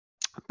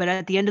 but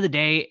at the end of the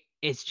day,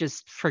 it's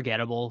just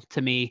forgettable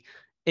to me.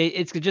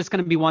 It's just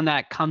going to be one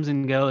that comes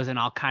and goes, and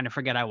I'll kind of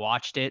forget I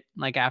watched it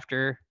like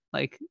after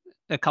like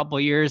a couple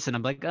of years, and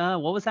I'm like,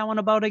 what was that one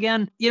about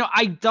again?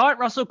 I thought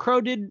Russell Crowe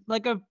did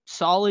like a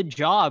solid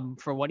job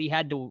for what he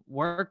had to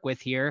work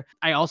with here.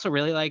 I also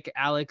really like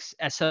Alex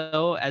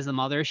Esso as the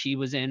mother. She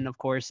was in, of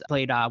course,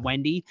 played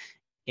Wendy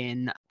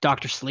in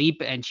Doctor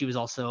Sleep, and she was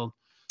also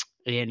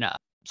in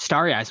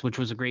Starry Eyes, which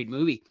was a great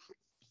movie.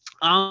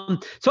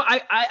 So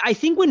I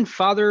think when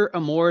Father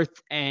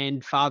Amorth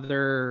and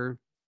Father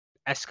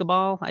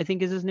Escobar, I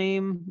think is his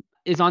name,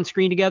 is on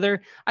screen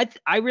together,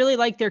 I really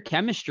like their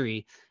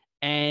chemistry,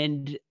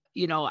 and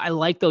I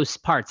like those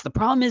parts. The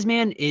problem is,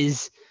 man,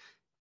 is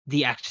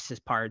the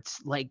Exorcist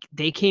parts. Like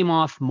they came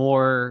off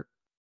more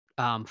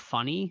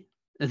funny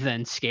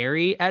than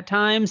scary at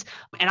times,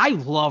 and I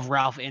love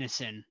Ralph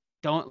Ineson.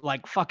 Don't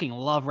like fucking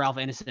love Ralph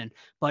Ineson,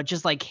 but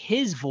just like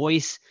his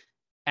voice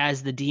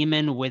as the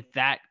demon with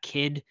that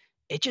kid,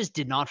 it just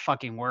did not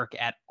fucking work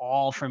at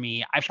all for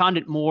me. I found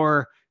it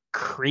more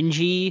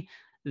cringy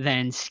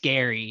than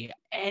scary.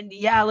 And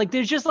yeah, like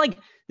there's just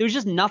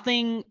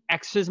nothing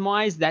exorcism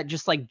wise that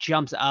just like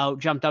jumped out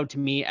to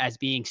me as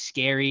being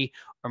scary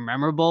or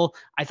memorable.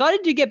 I thought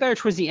it did get better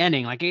towards the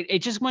ending. Like it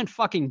just went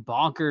fucking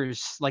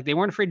bonkers. Like they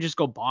weren't afraid to just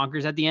go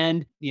bonkers at the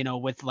end,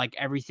 with like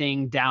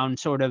everything down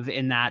sort of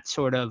in that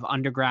sort of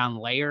underground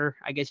layer,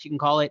 I guess you can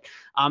call it.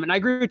 And I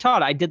agree with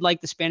Todd. I did like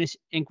the Spanish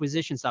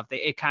Inquisition stuff.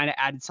 It kind of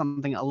added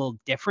something a little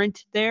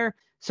different there.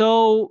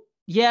 So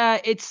yeah,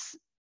 it's,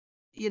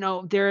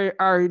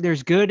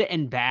 there's good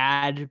and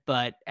bad,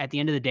 but at the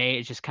end of the day,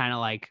 it's just kind of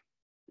like,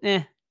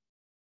 eh.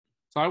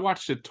 So I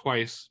watched it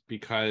twice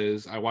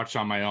because I watched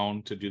on my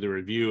own to do the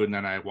review, and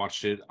then I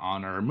watched it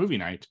on our movie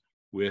night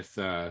with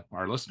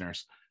our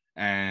listeners.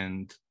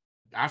 And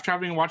after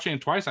watching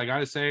it twice, I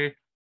gotta say,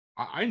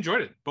 I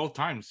enjoyed it both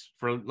times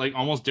for like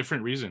almost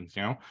different reasons.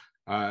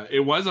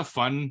 It was a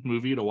fun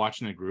movie to watch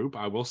in a group.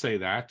 I will say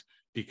that,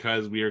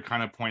 because we are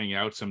kind of pointing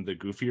out some of the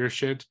goofier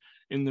shit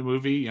in the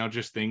movie,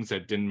 just things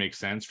that didn't make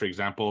sense. For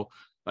example,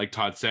 like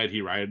Todd said,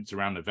 he rides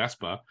around a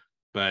Vespa,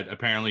 but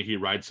apparently he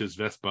rides his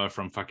Vespa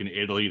from fucking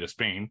Italy to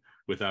Spain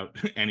without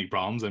any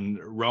problems. And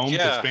Rome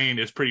to Spain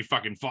is pretty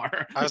fucking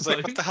far. I was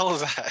like, what the hell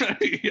is that?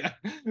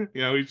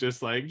 Yeah. He's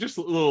just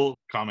little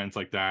comments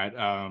like that.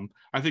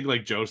 I think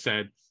like Joe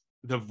said,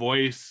 the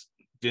voice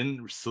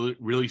didn't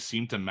really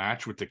seem to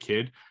match with the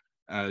kid.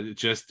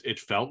 It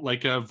felt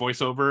like a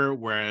voiceover,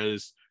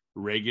 whereas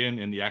Reagan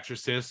in The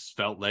Exorcist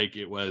felt like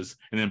it was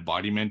an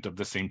embodiment of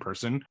the same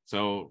person.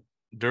 So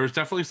there's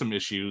definitely some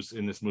issues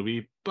in this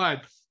movie,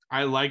 but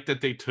I like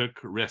that they took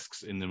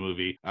risks in the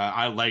movie.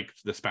 I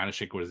liked the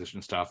Spanish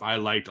Inquisition stuff. I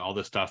liked all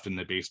the stuff in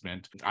the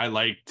basement. I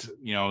liked,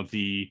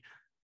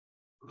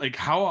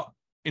 how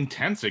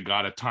intense it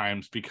got at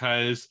times,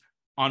 because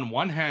on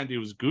one hand it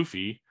was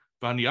goofy,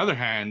 but on the other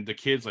hand, the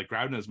kid's like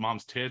grabbing his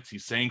mom's tits.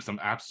 He's saying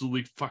some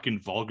absolutely fucking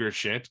vulgar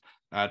shit,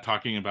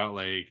 talking about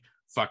like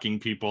fucking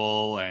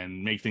people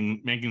and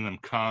making them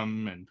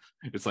come. And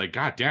it's like,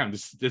 god damn,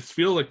 this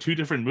feels like two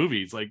different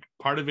movies. Like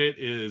part of it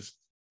is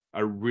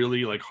a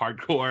really like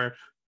hardcore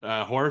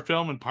horror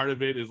film, and part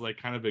of it is like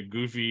kind of a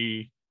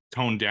goofy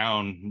toned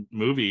down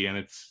movie, and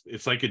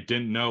it's like it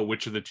didn't know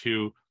which of the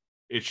two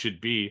it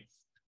should be.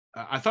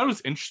 I thought it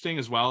was interesting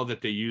as well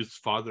that they used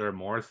Father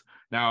Amorth.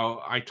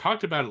 Now, I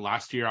talked about it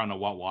last year on a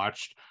What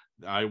Watched,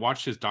 I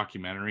watched his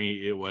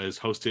documentary. It was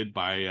hosted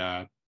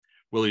by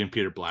William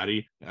Peter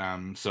Blatty.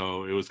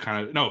 So it was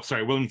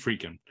William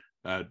Friedkin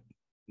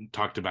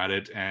talked about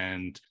it,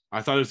 and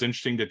I thought it was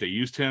interesting that they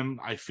used him.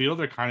 I feel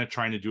they're kind of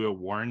trying to do a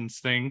Warrens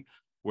thing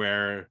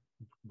where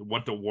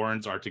what the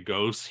Warrens are to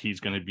ghosts, he's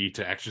going to be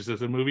to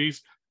exorcism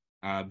movies,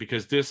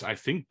 because this, I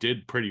think,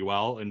 did pretty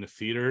well in the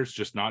theaters,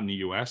 just not in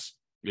the US.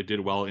 It did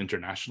well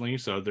internationally,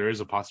 so there is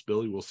a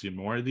possibility we'll see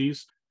more of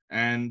these.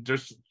 And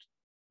there's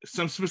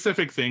some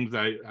specific things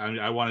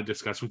I want to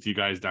discuss with you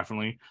guys,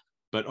 definitely.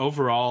 But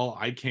overall,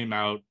 I came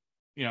out,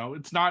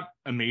 it's not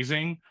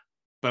amazing,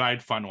 but I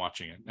had fun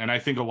watching it. And I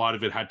think a lot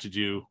of it had to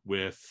do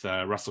with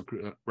Russell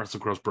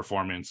Crowe's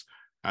performance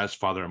as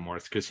Father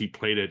Amorth, because he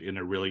played it in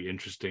a really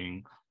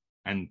interesting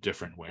and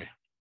different way.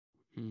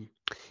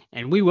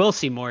 And we will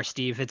see more,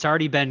 Steve. It's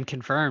already been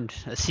confirmed.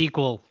 A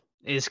sequel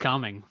is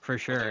coming for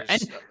sure. Well,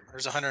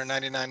 there's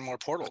 199 more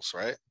portals,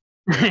 right?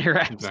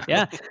 Right. Exactly.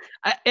 Yeah.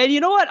 And you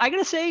know what? I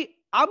gotta say,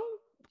 I'm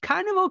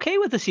kind of okay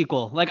with the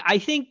sequel. Like, I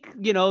think,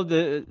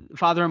 the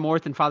Father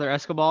Amorth and Father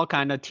Escobar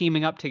kind of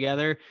teaming up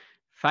together.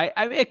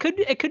 It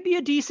could be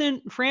a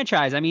decent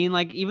franchise. I mean,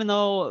 like, even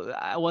though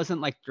I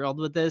wasn't like thrilled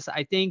with this,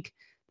 I think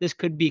this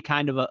could be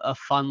kind of a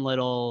fun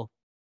little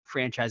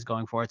franchise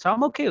going forward. So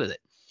I'm okay with it.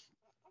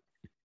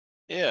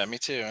 Yeah, me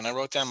too. And I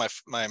wrote down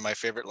my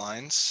favorite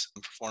lines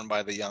performed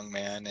by the young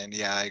man. And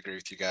yeah, I agree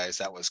with you guys.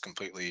 That was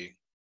completely,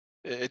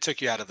 it took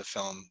you out of the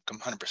film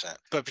 100%.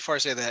 But before I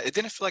say that, it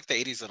didn't feel like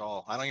the 80s at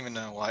all. I don't even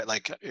know why.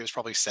 Like, it was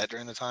probably set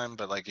during the time,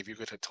 but like, if you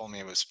could have told me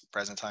it was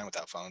present time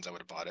without phones, I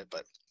would have bought it.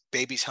 But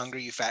baby's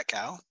hungry, you fat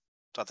cow.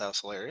 Thought that was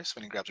hilarious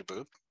when he grabs her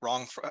boob.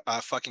 Wrong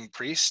fucking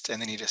priest,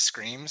 and then he just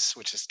screams,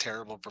 which is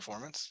terrible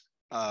performance.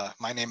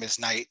 My name is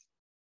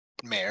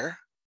Nightmare,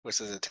 which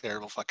is a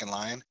terrible fucking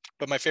line.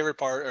 But my favorite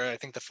part, or I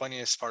think the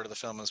funniest part of the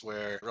film, is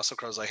where Russell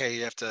Crowe's like, hey,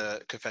 you have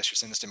to confess your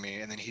sins to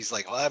me. And then he's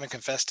like, well, I haven't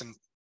confessed in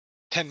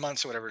 10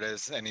 months or whatever it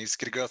is. And he's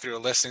going to go through a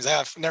list. And he's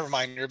like, never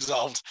mind, you're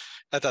absolved.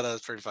 I thought that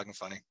was pretty fucking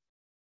funny.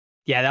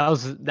 Yeah,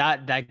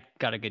 that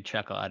got a good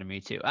chuckle out of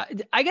me too.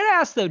 I gotta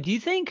ask though, do you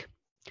think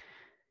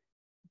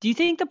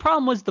the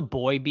problem was the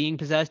boy being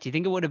possessed? Do you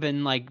think it would have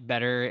been like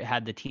better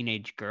had the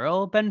teenage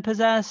girl been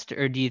possessed,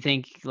 or do you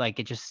think like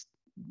it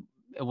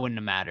wouldn't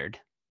have mattered?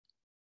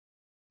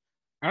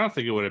 I don't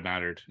think it would have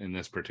mattered in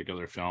this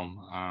particular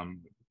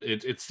film.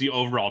 It's the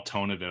overall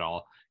tone of it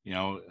all.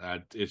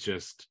 It's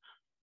just,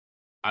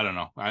 I don't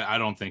know. I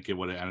don't think it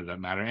would have ended up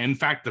mattering. In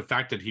fact, the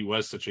fact that he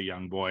was such a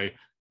young boy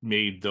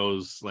made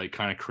those like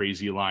kind of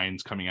crazy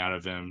lines coming out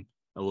of him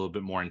a little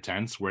bit more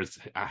intense. Whereas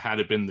had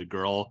it been the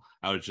girl,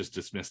 I would just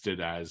dismissed it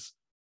as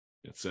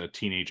it's a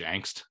teenage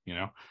angst.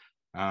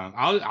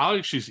 I'll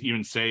actually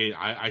even say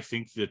I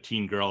think the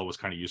teen girl was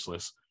kind of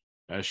useless.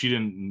 She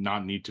did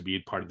not need to be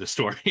part of the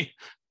story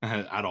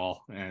at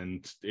all,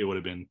 and it would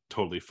have been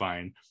totally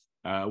fine.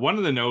 One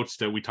of the notes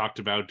that we talked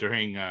about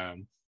during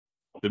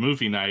the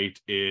movie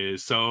night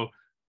is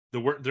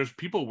there's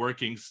people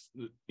working,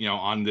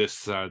 on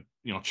this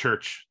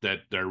church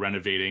that they're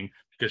renovating,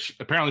 because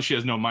apparently she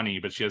has no money,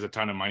 but she has a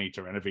ton of money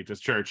to renovate this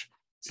church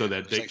so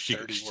that she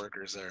 30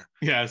 workers there.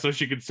 Yeah, so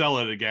she could sell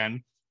it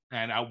again.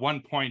 And at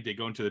one point they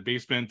go into the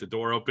basement, the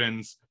door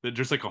opens,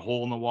 there's like a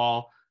hole in the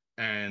wall,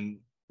 and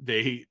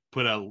they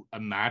put a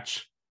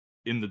match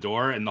in the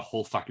door and the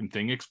whole fucking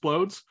thing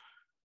explodes.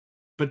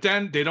 But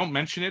then they don't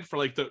mention it for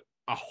like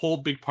a whole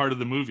big part of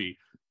the movie.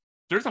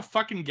 There's a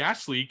fucking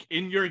gas leak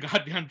in your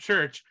goddamn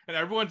church, and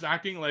everyone's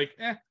acting like,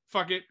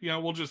 fuck it,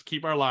 we'll just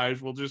keep our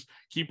lives, we'll just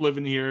keep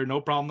living here, no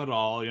problem at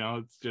all.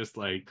 It's just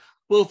like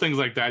little things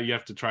like that you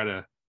have to try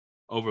to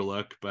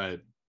overlook. But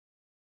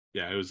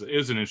yeah, it was an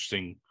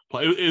interesting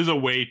play. It was a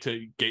way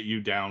to get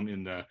you down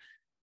in the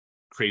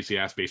crazy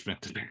ass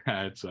basement that they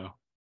had. So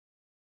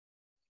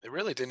they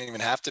really didn't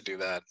even have to do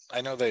that. I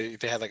know they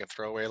had like a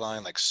throwaway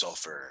line like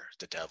sulfur,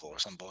 the devil, or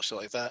some bullshit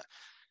like that.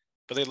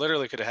 But they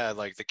literally could have had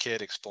like the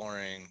kid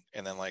exploring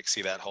and then like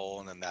see that hole,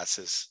 and then that's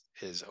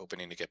his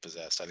opening to get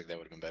possessed. I think that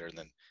would have been better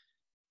than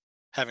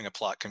having a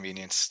plot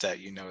convenience that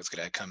it's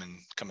going to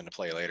come into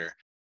play later.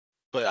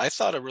 But I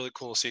thought a really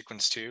cool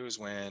sequence too is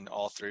when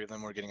all three of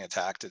them were getting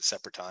attacked at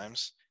separate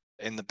times.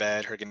 In the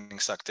bed, her getting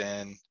sucked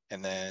in,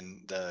 and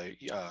then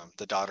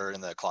the daughter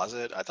in the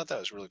closet. I thought that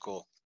was really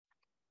cool.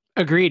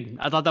 Agreed.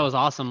 I thought that was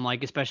awesome.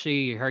 Like,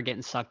 especially her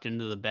getting sucked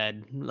into the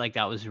bed. Like,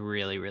 that was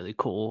really, really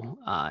cool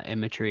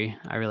imagery.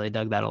 I really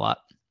dug that a lot.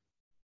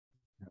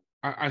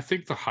 I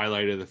think the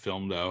highlight of the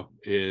film, though,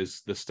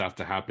 is the stuff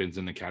that happens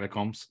in the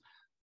catacombs,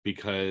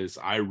 because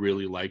I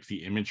really like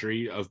the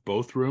imagery of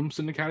both rooms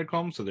in the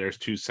catacombs. So there's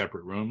two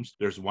separate rooms.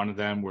 There's one of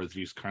them where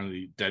these kind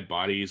of dead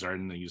bodies are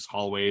in these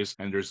hallways,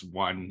 and there's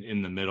one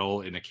in the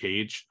middle in a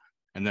cage.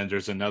 And then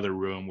there's another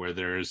room where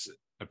there's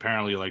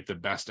apparently like the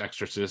best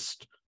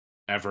exorcist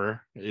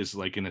ever is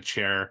like in a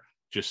chair,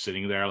 just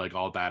sitting there like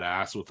all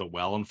badass with a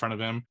well in front of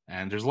him.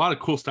 And there's a lot of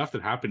cool stuff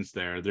that happens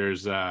there.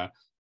 There's a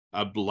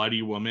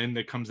bloody woman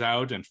that comes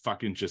out and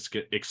fucking just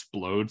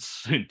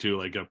explodes into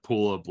like a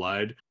pool of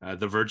blood.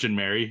 The Virgin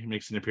Mary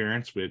makes an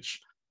appearance, which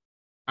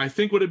I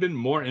think would have been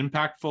more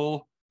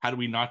impactful had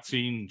we not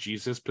seen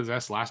Jesus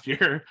possessed last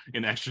year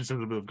in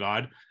Exorcism of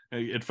God,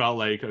 it felt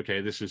like,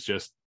 okay, this is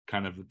just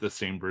kind of the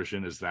same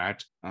version as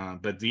that.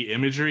 But the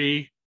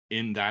imagery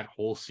in that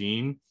whole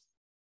scene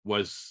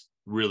was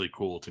really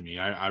cool to me.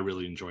 I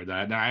really enjoyed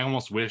that. And I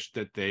almost wish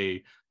that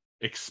they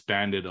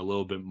expanded a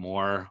little bit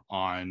more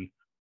on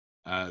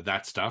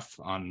that stuff,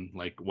 on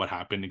like what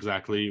happened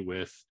exactly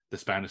with the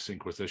Spanish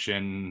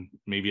Inquisition,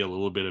 maybe a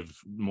little bit of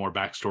more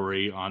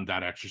backstory on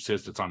that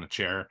exorcist that's on a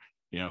chair,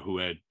 who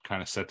had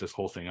kind of set this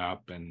whole thing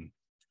up. And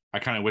I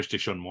kind of wish they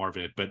showed more of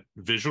it, but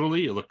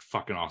visually it looked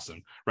fucking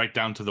awesome, right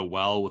down to the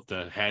well with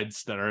the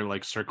heads that are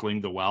like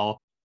circling the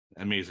well.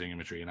 Amazing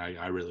imagery, and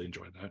I really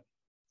enjoyed that.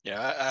 Yeah,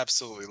 I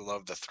absolutely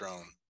love the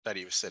throne that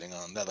he was sitting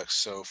on. That looks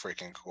so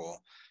freaking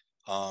cool.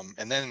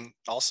 And then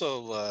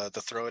also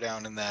the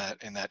throwdown in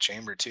that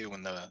chamber too,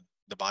 when the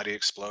body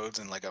explodes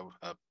in like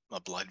a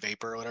blood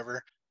vapor or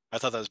whatever. I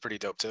thought that was pretty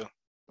dope too.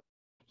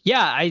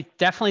 Yeah, I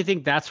definitely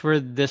think that's where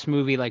this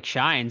movie like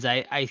shines.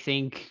 I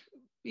think,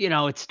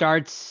 it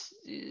starts,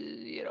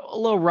 a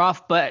little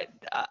rough, but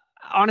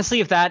honestly,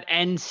 if that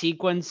end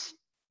sequence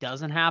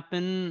doesn't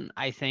happen,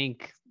 I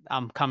think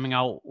I'm coming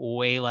out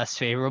way less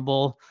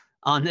favorable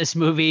on this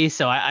movie.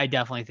 So I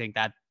definitely think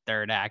that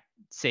third act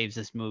saves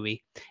this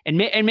movie and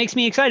makes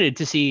me excited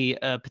to see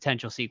a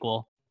potential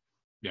sequel.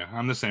 Yeah,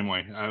 I'm the same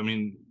way. I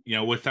mean,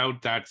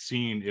 without that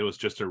scene, it was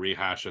just a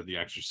rehash of The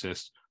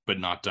Exorcist, but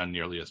not done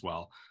nearly as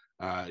well.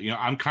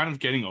 I'm kind of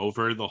getting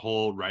over the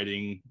whole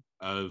writing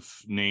of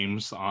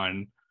names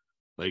on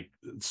like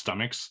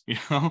stomachs.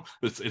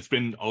 It's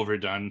been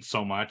overdone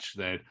so much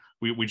that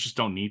we just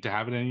don't need to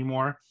have it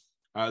anymore.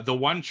 The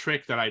one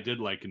trick that I did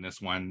like in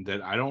this one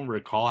that I don't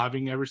recall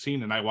having ever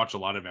seen, and I watch a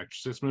lot of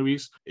Exorcist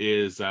movies,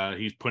 is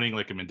he's putting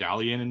like a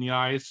medallion in the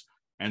eyes,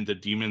 and the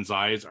demon's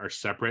eyes are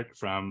separate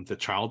from the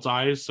child's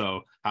eyes.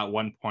 So at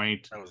one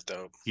point, That was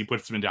dope. he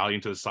puts the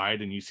medallion to the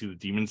side, and you see the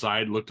demon's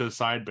eye look to the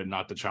side, but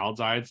not the child's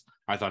eyes.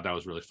 I thought that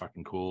was really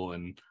fucking cool,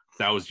 and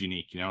that was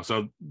unique.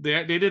 So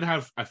they did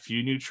have a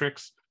few new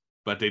tricks,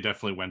 but they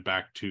definitely went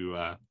back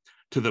to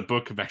the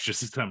Book of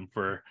Exorcism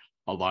for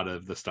a lot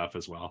of the stuff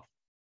as well.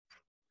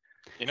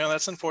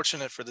 That's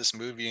unfortunate for this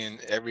movie and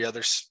every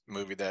other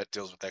movie that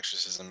deals with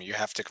exorcism. You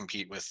have to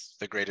compete with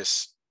the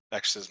greatest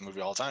exorcism movie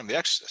of all time, The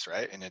Exorcist,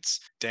 right? And it's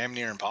damn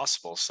near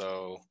impossible.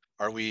 So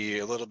are we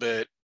a little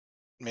bit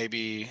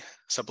maybe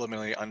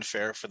subliminally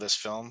unfair for this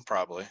film?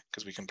 Probably,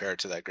 because we compare it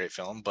to that great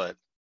film. But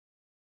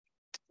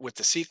with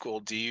the sequel,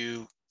 do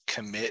you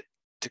commit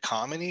to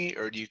comedy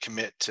or do you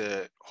commit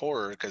to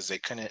horror? Because they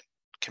couldn't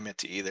commit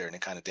to either and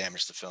it kind of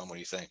damaged the film. What do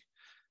you think?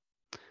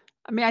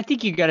 I mean, I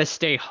think you got to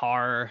stay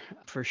horror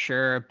for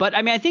sure. But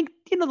I mean, I think,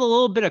 the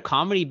little bit of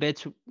comedy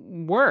bits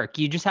work.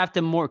 You just have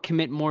to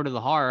commit more to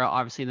the horror,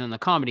 obviously, than the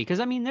comedy. Because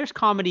I mean, there's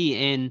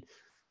comedy in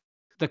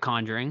The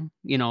Conjuring,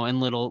 in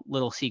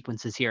little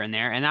sequences here and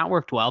there, and that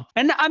worked well.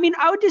 And I mean,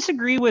 I would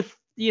disagree with,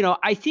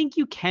 I think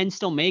you can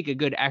still make a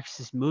good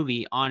Exorcist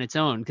movie on its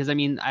own. Because I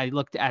mean, I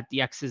looked at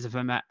The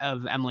Exorcism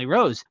of Emily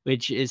Rose,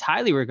 which is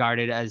highly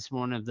regarded as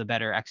one of the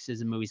better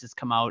exorcism movies that's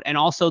come out, and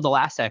also The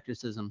Last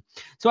Exorcism.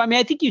 So I mean,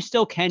 I think you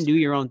still can do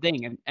your own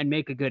thing and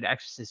make a good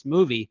Exorcist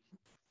movie.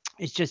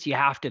 It's just you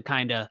have to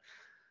kind of,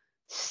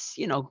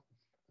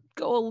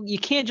 go. You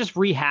can't just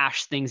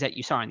rehash things that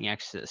you saw in The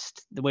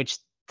Exorcist, which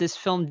this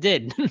film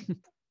did.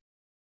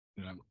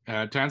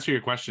 To answer your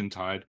question,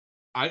 Todd,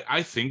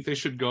 I think they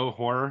should go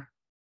horror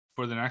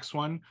for the next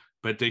one,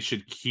 but they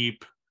should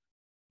keep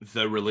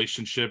the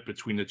relationship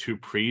between the two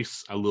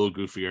priests a little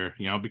goofier,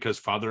 because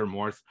Father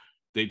Amorth,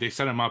 they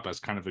set him up as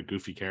kind of a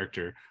goofy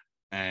character,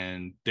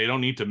 and they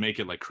don't need to make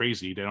it like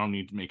crazy. They don't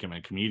need to make him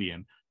a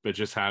comedian, but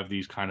just have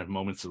these kind of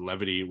moments of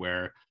levity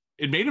where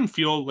it made him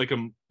feel like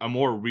a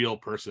more real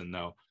person,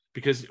 though.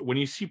 Because when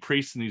you see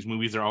priests in these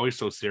movies, they're always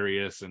so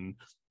serious, and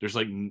there's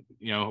like,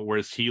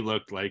 whereas he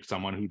looked like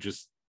someone who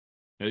just,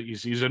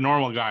 he's a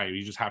normal guy.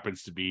 He just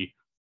happens to be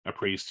a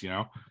priest,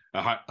 a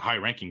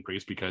high-ranking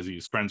priest because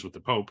he's friends with the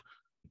Pope.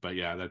 But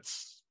yeah,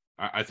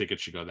 I think it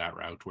should go that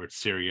route where it's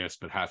serious,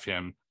 but have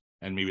him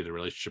and maybe the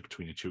relationship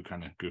between the two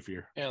kind of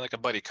goofier. Yeah, like a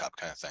buddy cop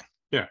kind of thing.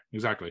 Yeah,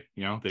 exactly.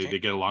 They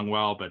get along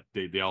well, but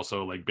they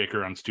also like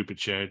bicker on stupid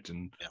shit.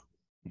 And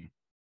yeah.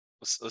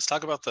 Let's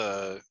talk about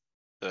the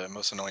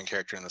most annoying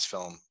character in this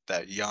film,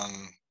 that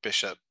young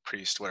bishop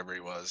priest, whatever he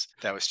was,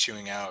 that was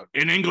chewing out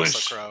in English.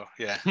 Russell Crowe.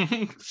 Yeah.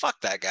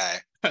 Fuck that guy.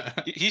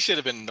 He should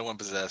have been the one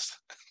possessed.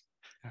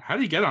 How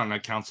did he get on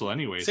that council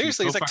anyway?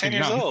 Seriously, he's like 10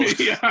 years young. old.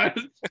 Yeah.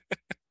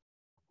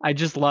 I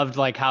just loved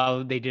like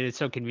how they did it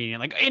so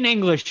convenient, like in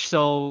English.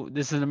 So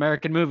this is an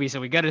American movie, so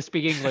we got to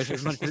speak English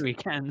as much as we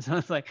can. So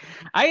it's like,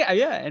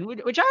 and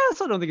which I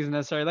also don't think is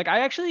necessary. Like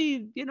I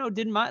actually,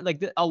 didn't mind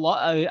like a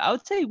lot. I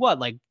would say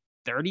like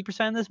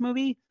 30% of this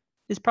movie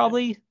is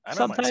probably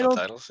subtitled.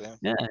 Subtitles,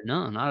 yeah,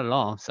 no, not at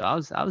all. So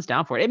I was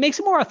down for it. It makes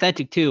it more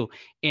authentic too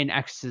in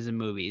exorcism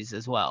movies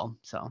as well.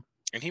 So.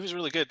 And he was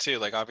really good too.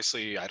 Like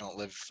obviously, I don't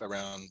live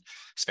around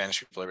Spanish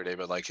people every day,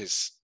 but like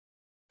his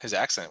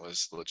accent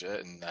was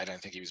legit, and I didn't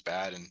think he was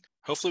bad. And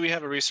hopefully, we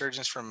have a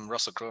resurgence from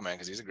Russell Crowe, man,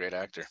 because he's a great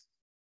actor.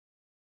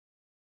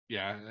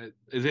 Yeah,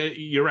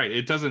 you're right.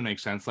 It doesn't make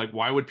sense. Like,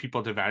 why would people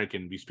at the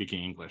Vatican be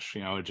speaking English?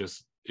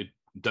 It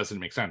doesn't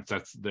make sense.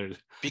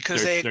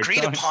 Because they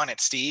agreed upon it,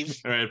 Steve.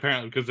 Right,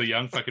 apparently, because the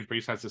young fucking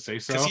priest has to say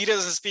so. Because he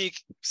doesn't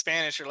speak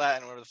Spanish or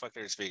Latin, whatever the fuck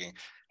they're speaking.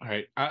 All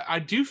right, I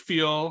do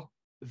feel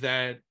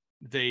that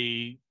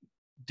they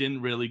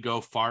didn't really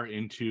go far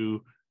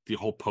into the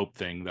whole Pope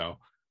thing, though.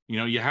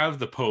 You have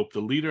the Pope,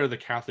 the leader of the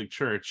Catholic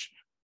Church,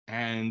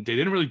 and they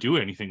didn't really do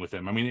anything with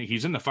him. I mean,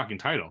 he's in the fucking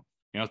title.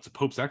 It's the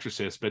Pope's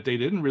exorcist, but they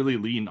didn't really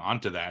lean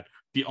onto that.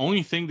 The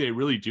only thing they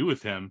really do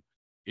with him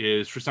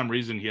is, for some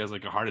reason, he has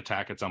like a heart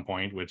attack at some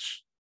point,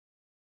 which,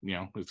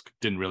 it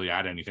didn't really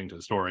add anything to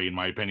the story, in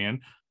my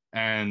opinion.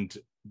 And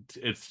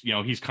it's,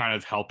 he's kind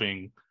of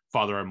helping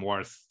Father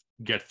Amorth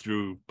get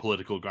through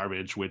political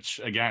garbage,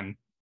 which, again,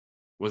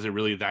 was it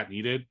really that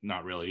needed?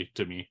 Not really,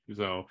 to me.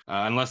 So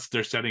unless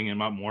they're setting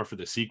him up more for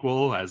the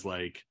sequel as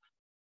like,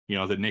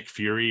 the Nick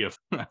Fury of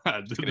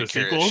the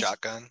sequels.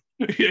 Shotgun.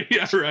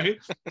 Yeah, right.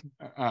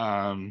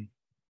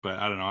 But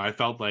I don't know. I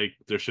felt like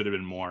there should have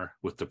been more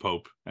with the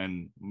Pope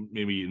and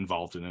maybe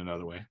involved in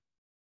another way.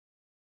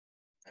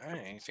 All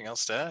right. Anything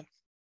else to add?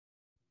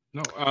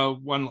 No.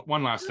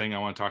 One last thing I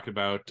want to talk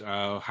about.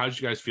 How did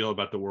you guys feel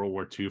about the World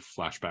War II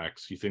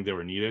flashbacks? You think they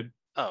were needed?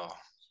 Oh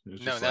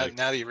no!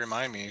 Now that you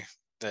remind me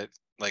that,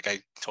 like, I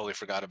totally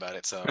forgot about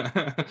it. So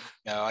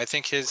no, I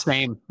think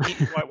same.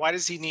 Why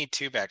does he need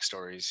two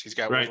backstories? He's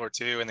got World War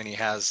II, and then he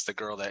has the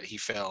girl that he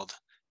failed.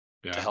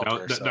 Yeah,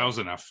 that was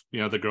enough.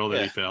 The girl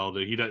that he failed,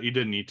 he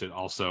didn't need to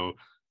also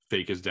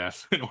fake his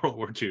death in World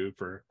War II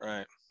for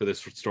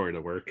this story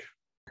to work.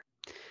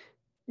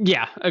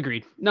 Yeah,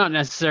 agreed. Not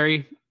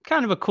necessary.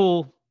 Kind of a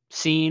cool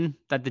scene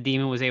that the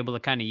demon was able to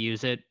kind of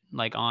use it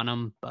like on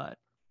him, but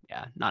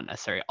yeah, not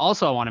necessary.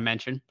 Also, I want to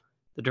mention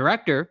the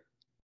director,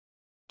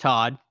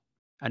 Todd.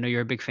 I know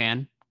you're a big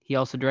fan. He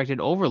also directed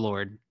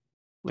Overlord,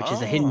 which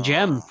is a hidden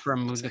gem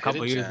from a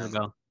couple years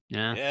ago.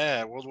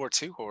 Yeah, World War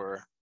II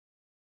horror.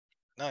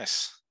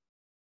 Nice.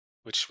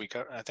 Which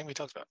I think we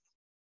talked about.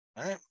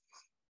 All right.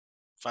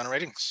 Final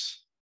ratings.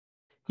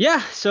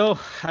 Yeah, so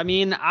I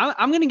mean,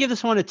 I'm gonna give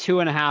this one a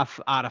 2.5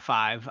 out of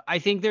 5. I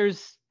think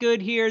there's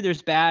good here,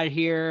 there's bad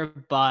here,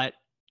 but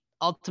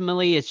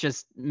ultimately it's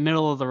just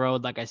middle of the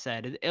road. Like I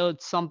said,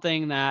 it's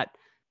something that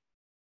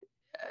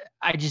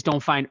I just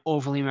don't find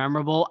overly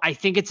memorable. I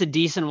think it's a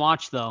decent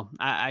watch, though.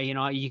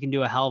 You can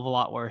do a hell of a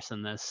lot worse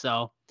than this.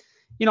 So,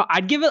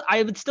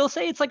 I would still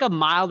say it's like a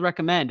mild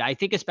recommend. I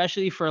think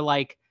especially for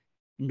like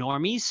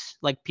normies,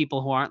 like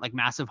people who aren't like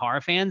massive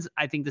horror fans,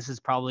 I think this is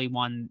probably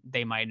one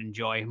they might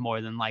enjoy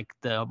more than like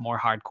the more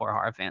hardcore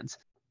horror fans.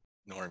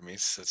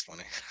 Normies, that's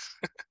funny.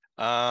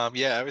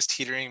 Yeah, I was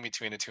teetering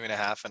between a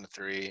 2.5 and a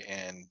 3,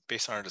 and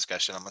based on our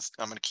discussion,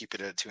 I'm gonna keep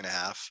it at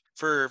 2.5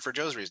 for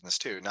Joe's reasons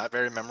too. Not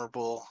very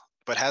memorable,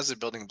 but has the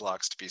building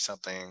blocks to be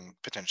something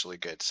potentially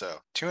good. So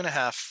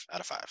 2.5 out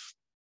of 5.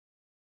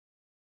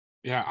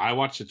 Yeah, I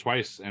watched it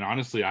twice, and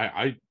honestly,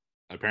 I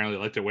apparently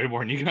liked it way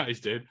more than you guys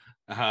did.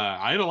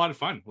 I had a lot of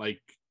fun.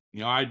 Like,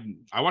 I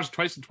watched it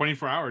twice in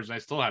 24 hours, and I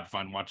still had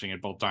fun watching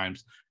it both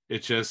times.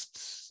 It's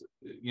just,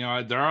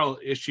 there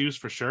are issues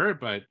for sure,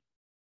 but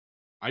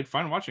I had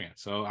fun watching it.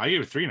 So I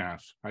gave it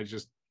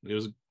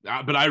 3.5.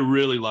 But I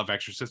really love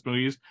Exorcist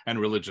movies and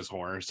religious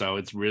horror, so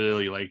it's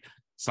really like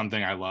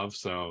something I love.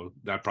 So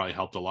that probably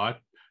helped a lot.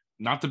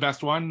 Not the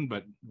best one,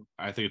 but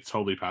I think it's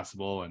totally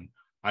passable, and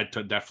I'd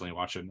definitely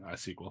watch a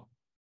sequel.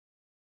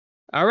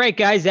 All right,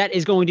 guys, that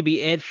is going to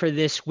be it for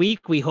this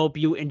week. We hope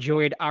you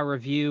enjoyed our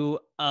review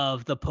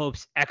of The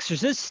Pope's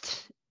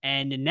Exorcist.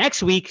 And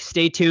next week,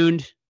 stay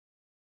tuned.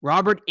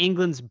 Robert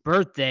Englund's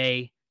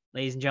birthday,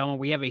 ladies and gentlemen.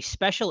 We have a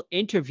special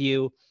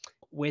interview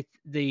with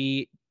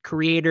the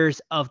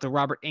creators of the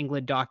Robert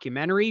Englund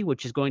documentary,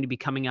 which is going to be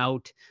coming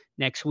out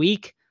next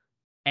week.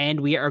 And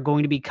we are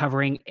going to be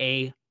covering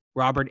a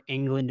Robert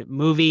Englund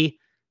movie.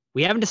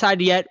 We haven't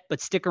decided yet,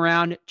 but stick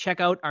around. Check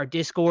out our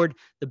Discord.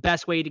 The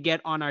best way to get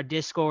on our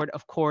Discord,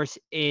 of course,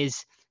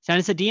 is send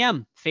us a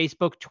DM,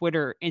 Facebook,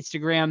 Twitter,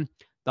 Instagram,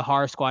 the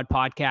Horror Squad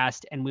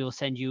Podcast, and we will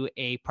send you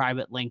a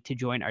private link to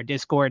join our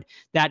Discord.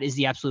 That is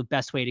the absolute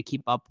best way to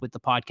keep up with the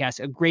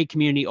podcast. A great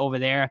community over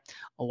there.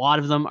 A lot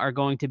of them are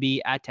going to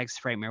be at Texas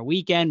Frightmare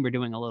Weekend. We're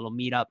doing a little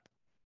meetup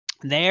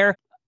there.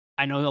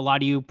 I know a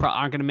lot of you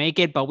aren't going to make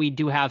it, but we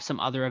do have some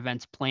other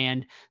events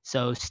planned.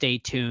 So stay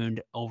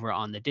tuned over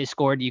on the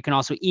Discord. You can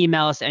also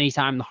email us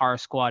anytime, the Horror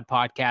Squad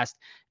Podcast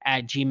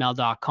at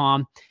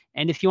gmail.com.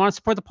 And if you want to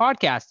support the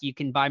podcast, you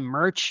can buy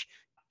merch,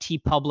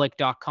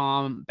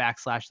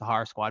 tpublic.com/the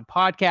Horror Squad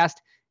Podcast,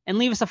 and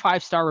leave us a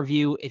 5-star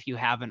review if you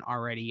haven't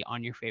already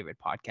on your favorite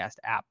podcast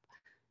app.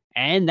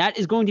 And that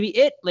is going to be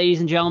it,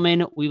 ladies and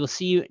gentlemen. We will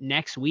see you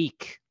next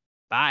week.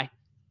 Bye.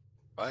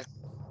 Bye.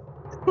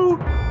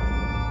 Ooh.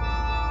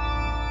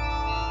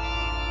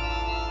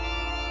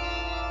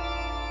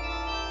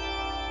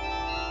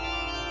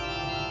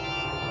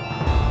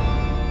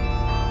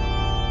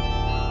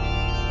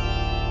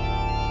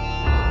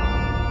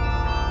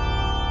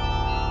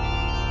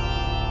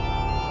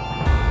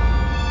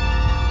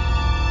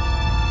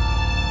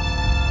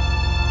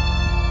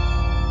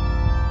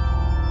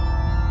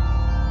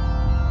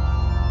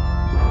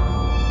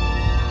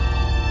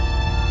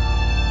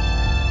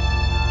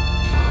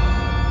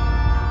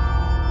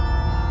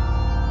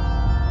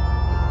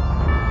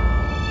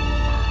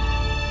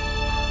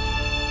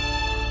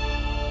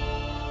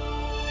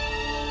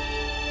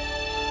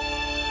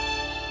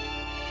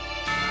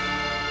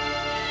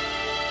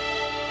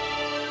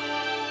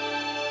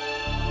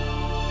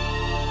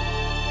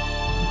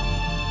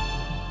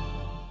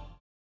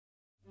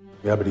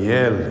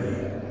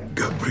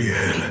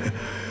 Gabriele.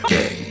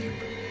 Gay.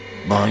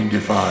 Mind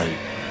if I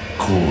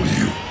call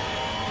you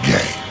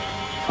gay?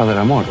 Father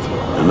è morto.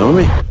 You know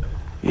me?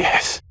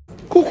 Yes.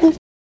 Cuckoo.